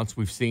 40-point rounds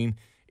we've seen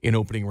in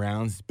opening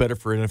rounds. It's better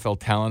for NFL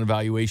talent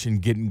evaluation,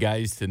 getting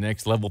guys to the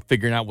next level,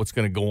 figuring out what's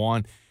going to go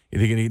on. Are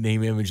they going to get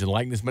name, image, and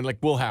likeness? But like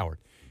Will Howard,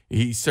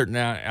 he's starting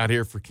out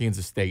here for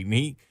Kansas State,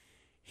 and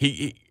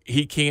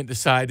he can't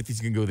decide if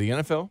he's going to go to the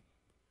NFL,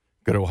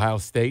 go to Ohio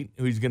State,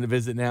 who he's going to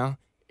visit now,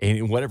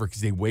 and whatever,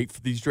 because they wait for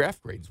these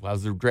draft grades.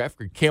 How's their draft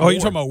grade? You're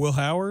talking about Will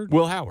Howard?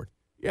 Will Howard,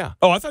 yeah.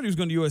 Oh, I thought he was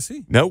going to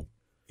USC. Nope,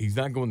 he's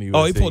not going to USC.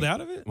 Oh, he pulled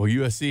out of it? Well,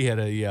 USC had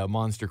a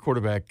monster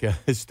quarterback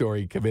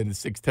story come in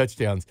 6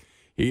 touchdowns.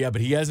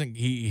 But he hasn't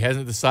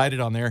decided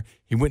on there.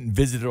 He went and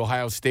visited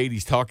Ohio State.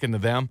 He's talking to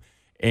them,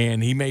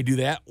 and he may do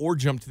that or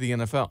jump to the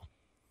NFL.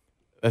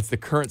 That's the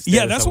current status.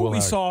 Yeah, that's what we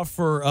saw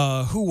for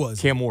who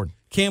was Cam Ward.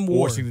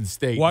 Washington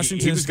State.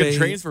 He was going to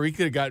transfer. He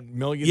could have got $1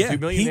 million, $2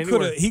 million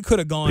anywhere. He could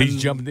have gone. But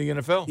he's jumping to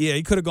the NFL. Yeah,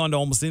 he could have gone to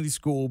almost any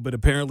school, but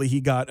apparently he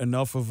got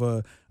enough of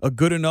a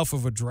good enough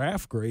of a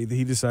draft grade that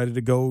he decided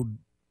to go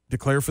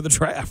declare for the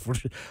draft.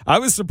 Which I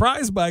was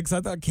surprised by because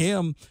I thought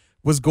Cam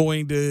was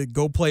going to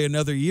go play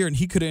another year, and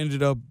he could have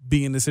ended up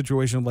being in a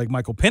situation like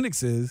Michael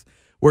Penix is,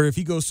 where if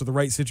he goes to the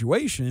right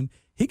situation,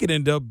 he could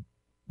end up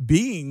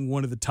being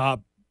one of the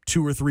top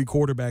 2 or 3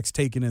 quarterbacks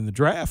taken in the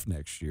draft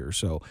next year.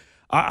 So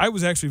I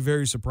was actually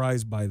very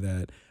surprised by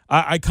that.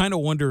 I kind of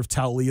wonder if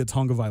Taulia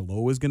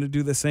Tagovailoa is going to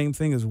do the same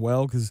thing as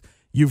well, because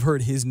you've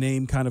heard his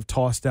name kind of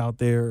tossed out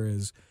there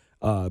as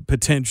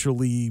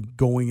potentially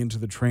going into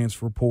the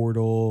transfer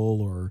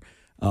portal or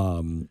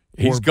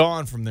he's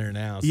gone from there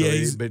now. So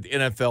yeah, but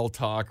NFL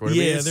talk or whatever.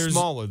 Yeah, he's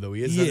smaller though.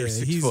 He is under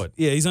 6 foot.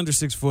 Yeah, he's under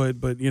 6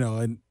 foot, but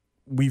and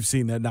we've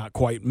seen that not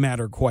quite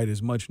matter quite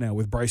as much now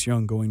with Bryce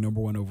Young going number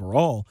 1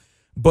 overall.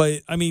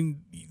 But I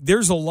mean,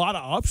 there's a lot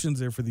of options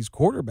there for these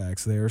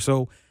quarterbacks there.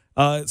 So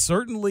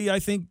certainly, I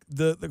think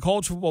the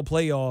college football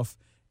playoff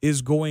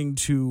is going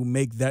to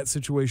make that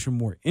situation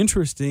more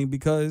interesting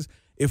because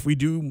if we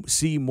do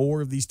see more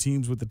of these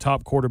teams with the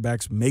top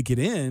quarterbacks make it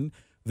in,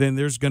 then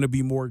there's going to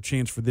be more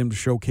chance for them to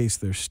showcase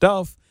their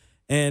stuff.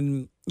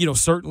 And,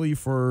 certainly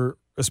for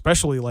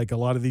especially like a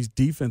lot of these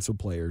defensive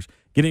players,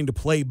 getting to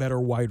play better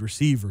wide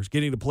receivers,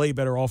 getting to play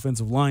better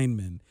offensive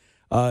linemen,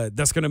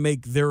 that's going to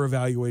make their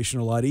evaluation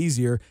a lot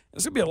easier.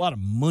 There's going to be a lot of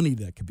money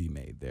that could be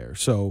made there.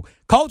 So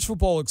college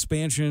football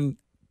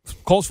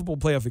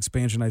playoff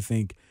expansion, I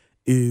think,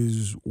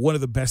 is one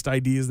of the best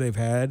ideas they've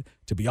had.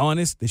 To be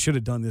honest, they should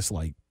have done this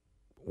like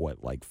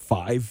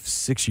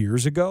 5-6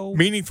 years ago.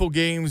 Meaningful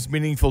games,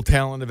 meaningful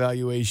talent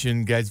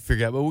evaluation. Guys, we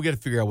got to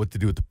figure out what to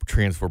do with the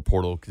transfer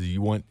portal because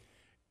you want,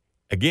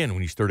 again,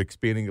 when you start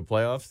expanding the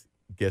playoffs,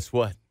 guess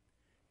what?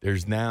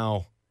 There's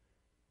now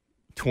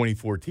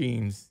 24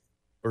 teams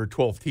or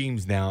 12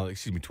 teams now.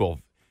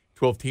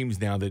 12 teams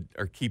now that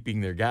are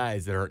keeping their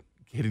guys that aren't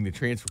hitting the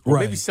transfer portal.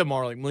 Right. Maybe some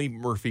are like Lee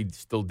Murphy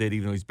still did,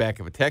 even though he's back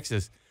up at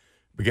Texas.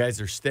 But guys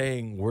are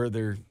staying where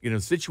they're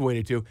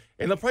situated to,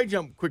 and they'll probably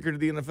jump quicker to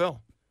the NFL.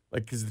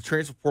 Because the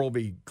transfer portal will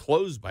be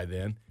closed by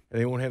then, and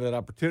they won't have that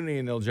opportunity,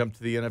 and they'll jump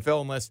to the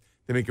NFL unless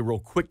they make a real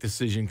quick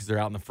decision because they're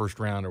out in the first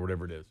round or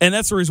whatever it is. And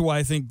that's the reason why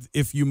I think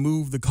if you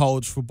move the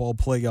college football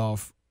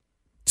playoff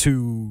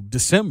to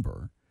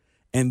December,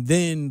 and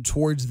then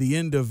towards the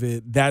end of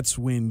it, that's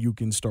when you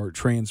can start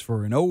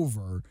transferring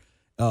over,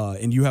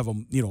 and you have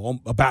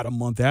about a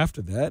month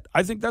after that.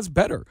 I think that's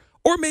better.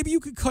 Or maybe you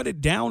could cut it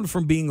down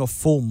from being a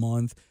full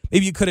month.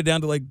 Maybe you cut it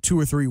down to like 2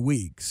 or 3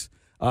 weeks.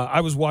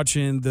 I was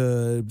watching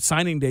the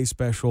signing day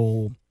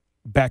special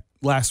back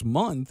last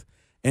month,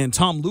 and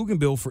Tom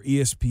Luganbill for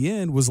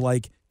ESPN was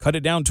like, cut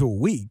it down to a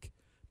week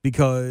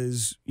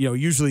because,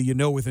 usually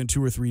within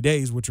 2 or 3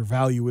 days what your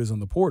value is on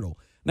the portal.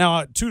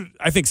 Now,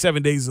 I think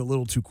 7 days is a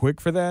little too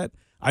quick for that.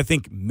 I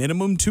think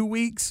minimum 2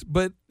 weeks,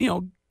 but,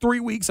 3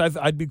 weeks,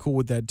 I'd be cool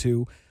with that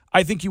too.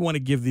 I think you want to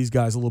give these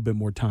guys a little bit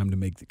more time to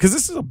make because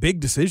this is a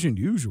big decision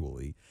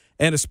usually,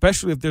 and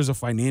especially if there's a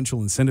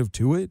financial incentive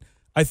to it.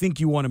 I think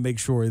you want to make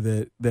sure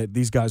that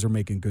these guys are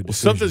making good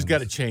decisions. Something's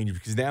got to change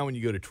because now when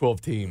you go to 12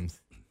 teams,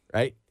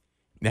 right?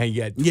 Now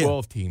you got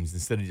 12 teams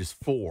instead of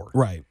just 4.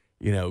 Right.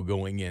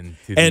 Going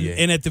into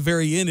and at the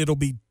very end, it'll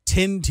be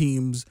 10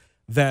 teams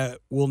that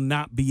will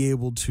not be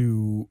able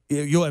to.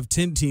 You'll have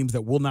 10 teams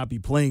that will not be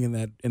playing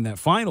in that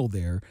final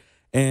there.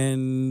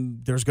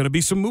 And there's going to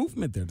be some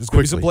movement there. There's going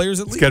to be some players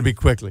that leave. It's got to be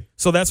quickly.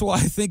 So that's why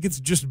I think it's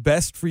just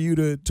best for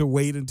you to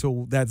wait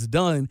until that's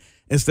done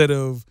instead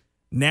of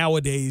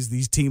nowadays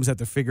these teams have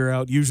to figure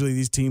out. Usually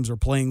these teams are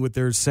playing with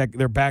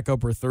their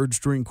backup or third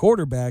string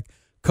quarterback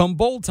come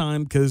bowl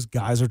time because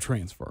guys are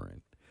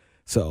transferring.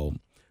 So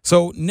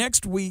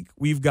next week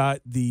we've got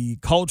the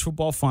college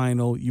football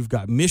final. You've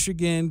got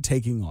Michigan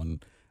taking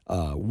on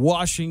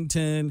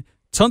Washington.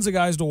 Tons of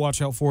guys to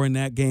watch out for in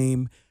that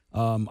game.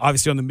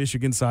 Obviously, on the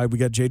Michigan side, we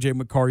got J.J.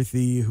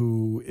 McCarthy,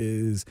 who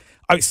is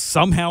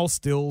somehow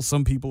still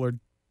some people are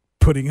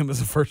putting him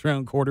as a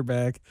first-round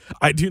quarterback.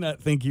 I do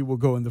not think he will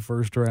go in the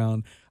first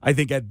round. I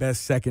think at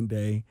best second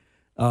day.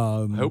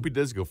 I hope he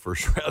does go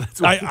first round.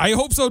 I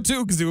hope so,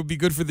 too, because it would be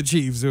good for the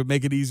Chiefs. It would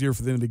make it easier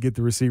for them to get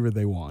the receiver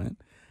they want.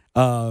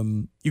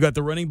 You got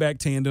the running back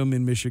tandem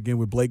in Michigan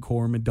with Blake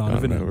Corum and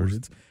Donovan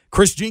Edwards.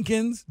 Chris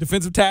Jenkins,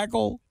 defensive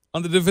tackle.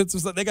 On the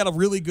defensive side, they got a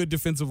really good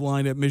defensive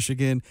line at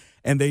Michigan,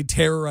 and they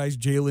terrorized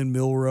Jalen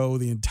Milroe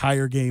the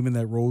entire game in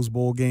that Rose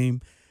Bowl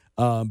game.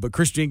 But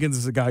Chris Jenkins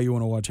is a guy you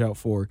want to watch out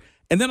for.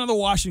 And then on the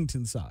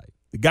Washington side,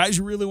 the guys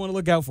you really want to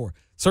look out for,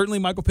 certainly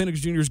Michael Penix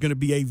Jr. is going to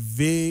be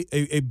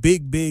a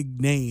big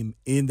name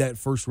in that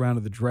first round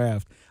of the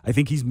draft. I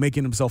think he's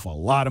making himself a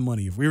lot of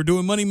money. If we were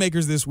doing money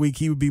makers this week,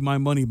 he would be my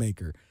money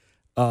maker.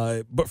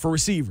 But for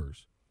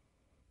receivers,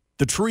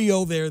 the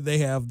trio there they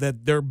have,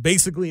 that they're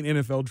basically an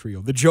NFL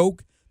trio. The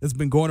joke that's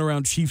been going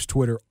around Chiefs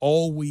Twitter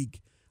all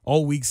week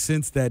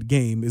since that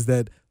game is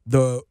that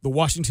the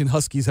Washington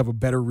Huskies have a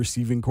better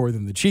receiving core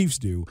than the Chiefs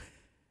do.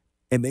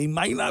 And they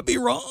might not be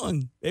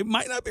wrong. They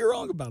might not be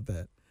wrong about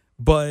that.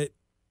 But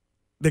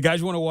the guys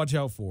you want to watch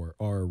out for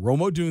are Rome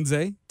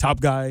Odunze, top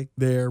guy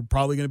there,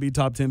 probably going to be a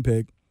top 10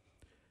 pick.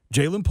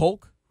 Jalen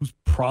Polk, who's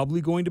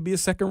probably going to be a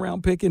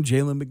second-round pick, and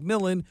Jalen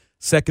McMillan,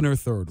 second or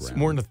third round. It's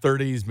more in the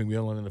 30s,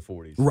 McMillan in the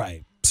 40s.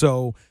 Right.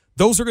 So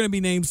those are going to be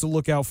names to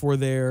look out for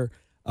there.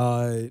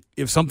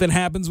 If something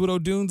happens with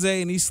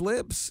Odunze and he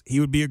slips,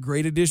 he would be a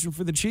great addition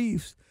for the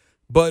Chiefs.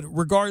 But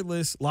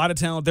regardless, a lot of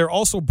talent. They're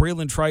also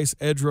Braylon Trice,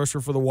 edge rusher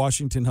for the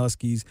Washington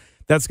Huskies.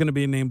 That's going to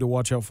be a name to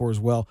watch out for as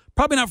well.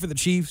 Probably not for the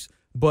Chiefs,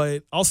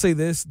 but I'll say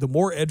this. The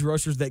more edge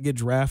rushers that get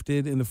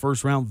drafted in the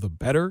first round, the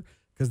better,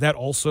 because that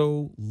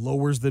also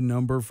lowers the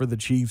number for the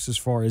Chiefs as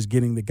far as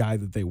getting the guy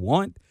that they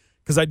want.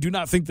 Because I do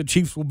not think the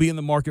Chiefs will be in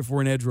the market for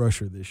an edge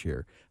rusher this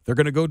year. If they're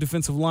going to go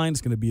defensive line,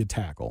 it's going to be a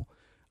tackle.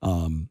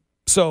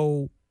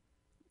 So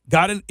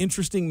got an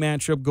interesting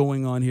matchup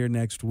going on here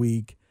next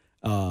week.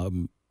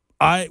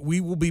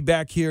 We will be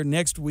back here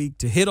next week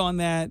to hit on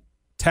that,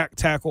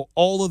 tackle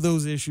all of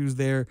those issues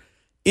there.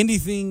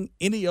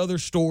 Any other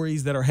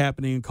stories that are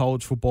happening in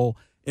college football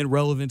and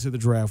relevant to the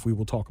draft, we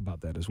will talk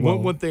about that as well.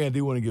 One thing I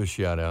do want to give a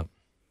shout-out.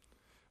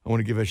 I want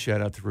to give a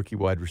shout-out to rookie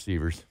wide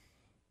receivers.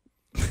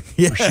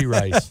 Rashee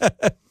Rice.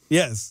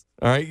 Yes.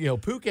 All right,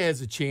 Puka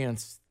has a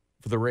chance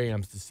for the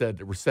Rams to set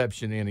a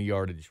reception and a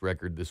yardage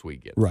record this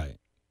weekend. Right.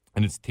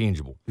 And it's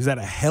tangible. He's had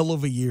a hell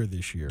of a year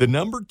this year. The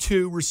number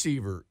 2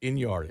 receiver in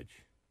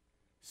yardage,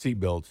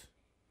 seatbelts,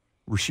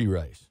 Rashee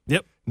Rice.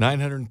 Yep.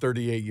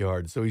 938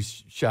 yards, so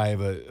he's shy of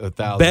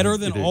 1,000. Better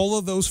than all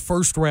of those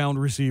first-round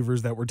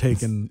receivers that were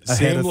taken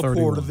ahead of 31.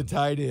 Sam LaPorta, the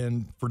tight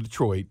end for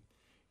Detroit,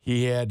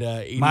 he had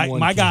 81.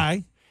 My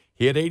guy.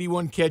 He had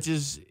 81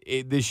 catches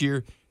this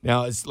year.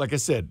 Now, it's like I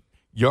said,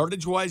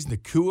 yardage-wise,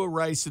 Nakua,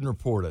 Rice, and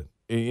Laporta,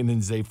 and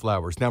then Zay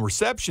Flowers. Now,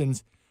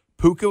 receptions,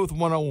 Puka with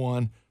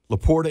 101,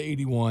 Laporta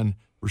 81,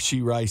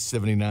 Rashee Rice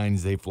 79,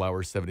 Zay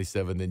Flowers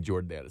 77, then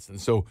Jordan Addison.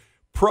 So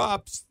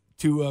props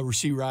to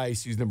Rashee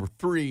Rice, who's number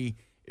 3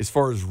 as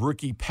far as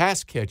rookie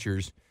pass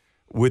catchers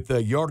with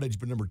yardage,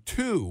 but number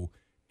 2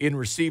 in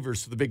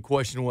receivers. So the big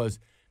question was,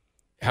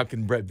 how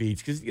can Brett Veach,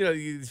 because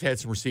he's had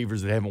some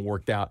receivers that haven't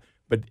worked out,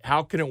 but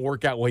how can it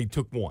work out? Well, he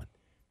took one.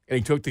 and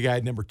he took the guy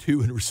number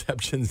 2 in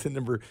receptions and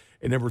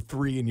number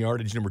 3 in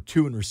yardage, number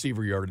 2 in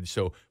receiver yardage.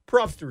 So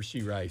props to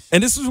Rashee Rice.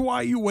 And this is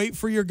why you wait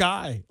for your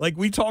guy. Like,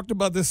 we talked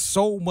about this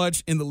so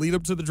much in the lead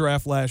up to the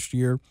draft last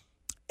year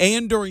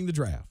and during the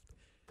draft.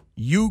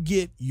 You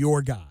get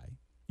your guy.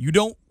 You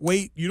don't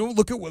wait. You don't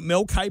look at what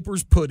Mel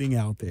Kiper's putting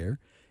out there.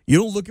 You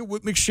don't look at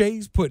what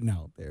McShay's putting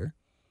out there.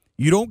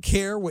 You don't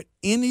care what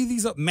any of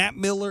these, Matt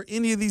Miller,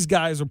 any of these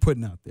guys are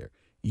putting out there.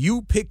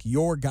 You pick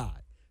your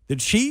guy. The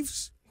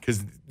Chiefs.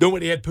 Because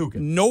nobody had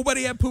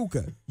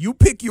Puka. You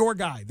pick your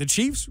guy. The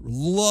Chiefs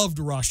loved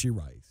Rashee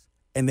Rice,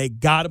 and they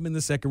got him in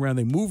the second round.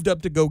 They moved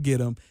up to go get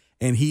him,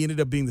 and he ended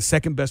up being the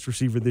second best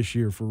receiver this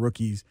year for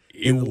rookies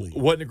in the league. It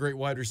wasn't a great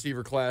wide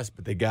receiver class,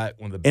 but they got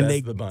one of the best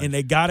of the bunch. And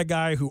they got a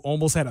guy who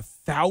almost had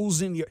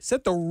 1,000 yards,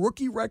 set the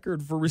rookie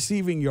record for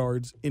receiving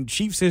yards in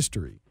Chiefs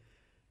history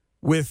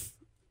with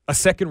a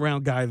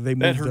second-round guy that they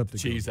moved up to. The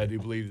Chiefs, I do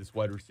believe, this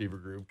wide receiver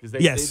group, because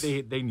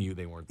they knew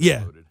they weren't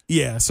loaded.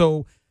 Yeah,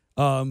 so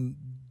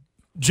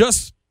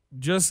just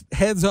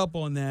heads up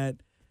on that.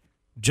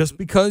 Just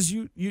because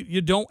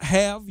you don't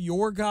have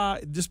your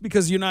guy, just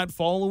because you're not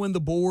following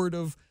the board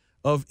of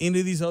any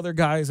of these other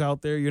guys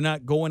out there, you're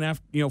not going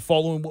after,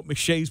 following what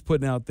McShay's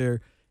putting out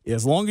there.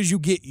 As long as you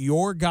get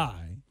your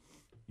guy,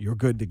 you're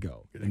good to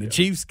go. And the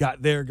Chiefs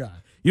got their guy.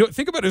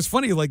 Think about it. It's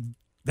funny, like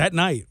that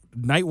night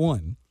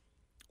one,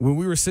 when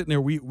we were sitting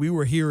there, we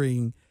were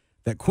hearing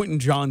that Quentin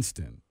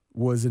Johnston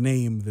was a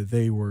name that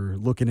they were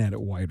looking at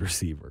wide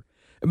receiver.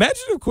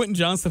 Imagine if Quentin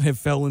Johnston had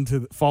fallen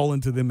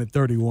to them at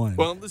 31.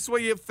 Well, this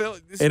way you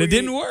felt, and it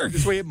didn't work.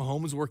 This way you had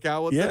Mahomes work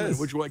out with them.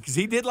 Which one? Because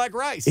he did like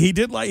Rice.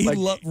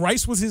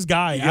 Rice was his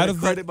guy. You got to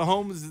credit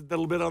Mahomes a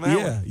little bit on that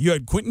one. Yeah, you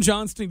had Quentin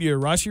Johnston, you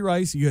had Rashee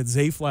Rice, you had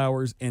Zay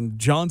Flowers, and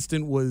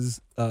Johnston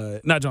was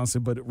not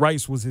Johnston, but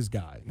Rice was his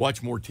guy.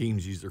 Watch more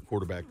teams use their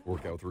quarterback to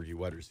work out with rookie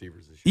wide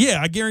receivers this year. Yeah,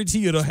 I guarantee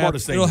you it'll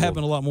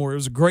happen a lot more. It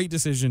was a great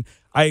decision.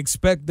 I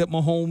expect that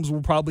Mahomes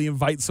will probably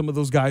invite some of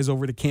those guys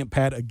over to Camp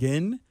Pat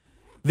again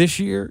this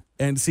year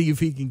and see if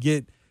he can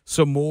get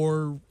some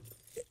more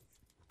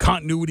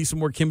continuity, some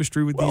more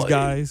chemistry with these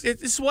guys.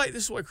 This is why,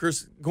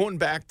 Chris, going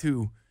back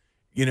to,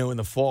 in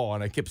the fall,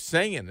 and I kept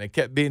saying it, and it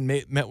kept being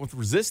met with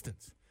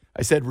resistance.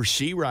 I said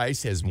Rashee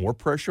Rice has more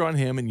pressure on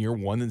him in year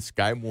one than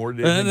Sky Moore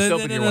did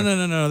himself in year one.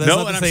 No. That's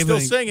not the same thing.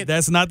 Saying it.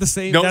 That's not the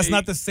same. No, that's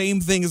not the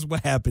same thing as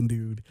what happened,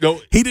 dude.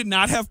 No, he did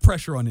not have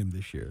pressure on him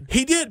this year.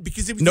 He did,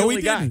 because he was the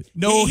only guy.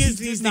 No,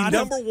 he's the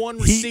number one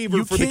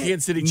receiver for the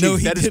Kansas City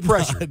Chiefs. That is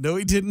pressure. No,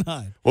 he did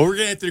not. Well, we're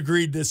gonna have to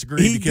agree to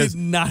disagree. He did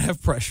not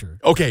have pressure.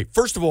 Okay,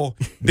 first of all,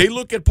 they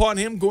look upon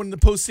him going into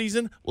the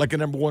postseason like a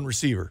number one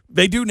receiver.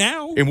 They do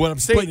now. And what I'm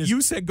saying is, you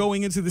said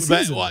going into the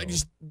season.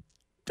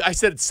 I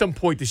said at some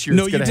point this year.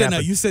 No, it's you did happen.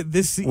 not. You said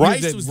this.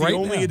 Rice was the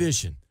only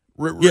addition.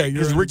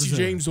 Because Richie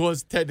James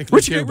was technically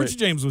Richie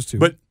James was too.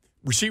 But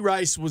Rashee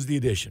Rice was the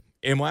addition.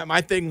 And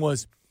my thing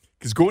was,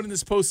 because going in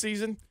this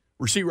postseason,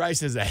 Rashee Rice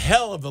has a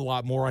hell of a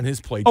lot more on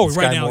his plate than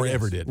Sky Moore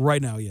ever did.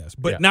 Right now, yes.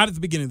 But not at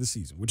the beginning of the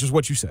season, which is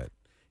what you said.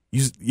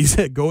 You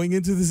said going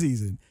into the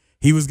season,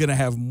 he was going to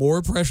have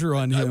more pressure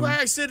on him.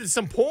 I said at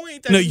some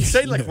point. I didn't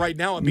say right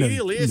now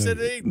immediately. I said,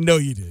 hey. No,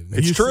 you didn't.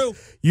 It's true.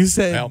 You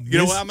said. Well, you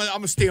know what? I'm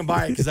going to stand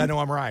by it because I know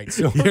I'm right.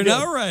 So You're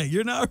not right.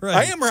 You're not right.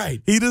 I am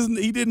right. He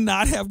did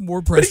not have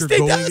more pressure. But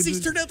he does.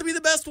 He's turned out to be the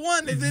best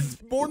one.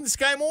 It's more than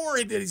Sky Moore.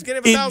 He's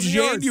going to have 1,000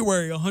 yards. In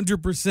January,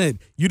 100%.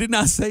 You did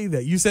not say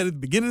that. You said at the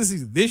beginning of the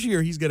season, this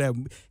year,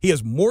 he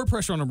has more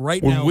pressure on him now.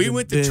 When we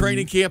went to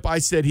training camp, I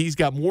said he's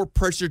got more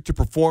pressure to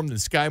perform than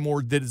Sky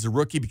Moore did as a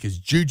rookie because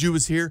Juju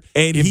was here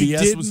and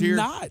MBS was here.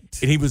 Not.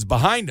 And he was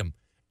behind him.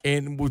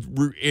 And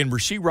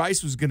Rashee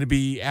Rice was going to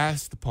be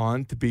asked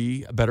upon to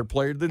be a better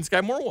player than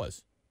Sky Moore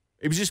was.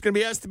 He was just going to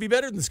be asked to be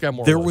better than Sky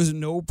Moore There was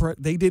no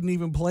they didn't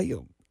even play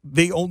him.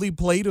 They only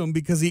played him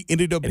because he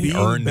ended up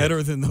being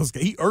better than those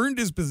guys. He earned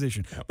his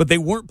position, but they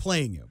weren't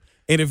playing him.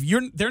 And if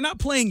they're not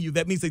playing you,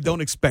 that means they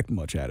don't expect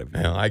much out of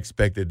you. I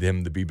expected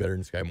him to be better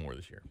than Sky Moore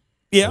this year.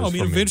 Yeah, I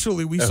mean,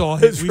 eventually we saw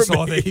that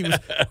he was,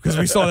 because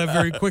we saw that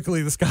very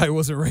quickly. The Sky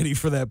wasn't ready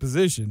for that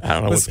position. I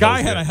don't know. But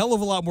Sky had a hell of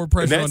a lot more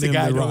pressure on him. And that's the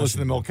guy I don't listen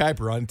to Mel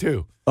Kiper on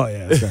too. Oh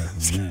yeah,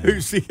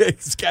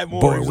 Sky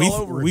Moore was all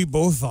over. We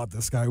both thought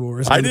the Sky Moore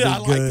was. I did. I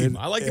liked him.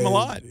 I liked him a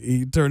lot.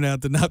 He turned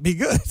out to not be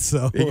good.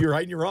 So you're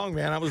right and you're wrong,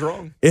 man. I was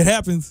wrong. It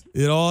happens.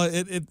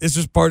 It's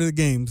just part of the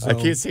game. So. I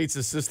can't say it's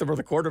the system or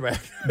the quarterback.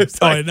 It's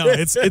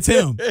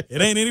him.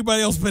 It ain't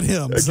anybody else but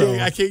him.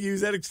 I can't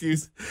use that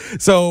excuse.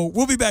 So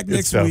we'll be back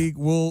next week.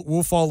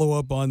 We'll follow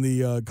up on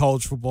the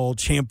college football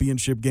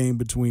championship game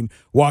between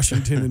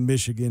Washington and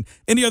Michigan.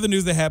 Any other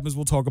news that happens,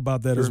 we'll talk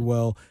about that as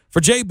well. For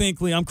Jay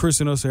Binkley, I'm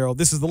Chris Osero.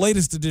 This is the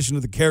latest edition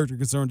of the Character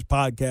Concerns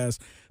podcast.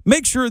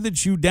 Make sure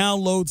that you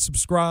download,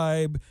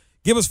 subscribe,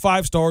 give us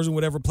 5 stars on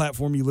whatever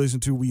platform you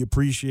listen to. We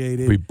appreciate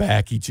it. We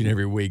back each and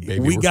every week, baby.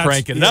 We're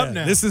cranking it up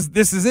now. This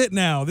is it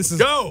now. This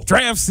is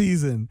draft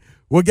season.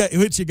 We'll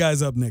hit you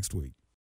guys up next week.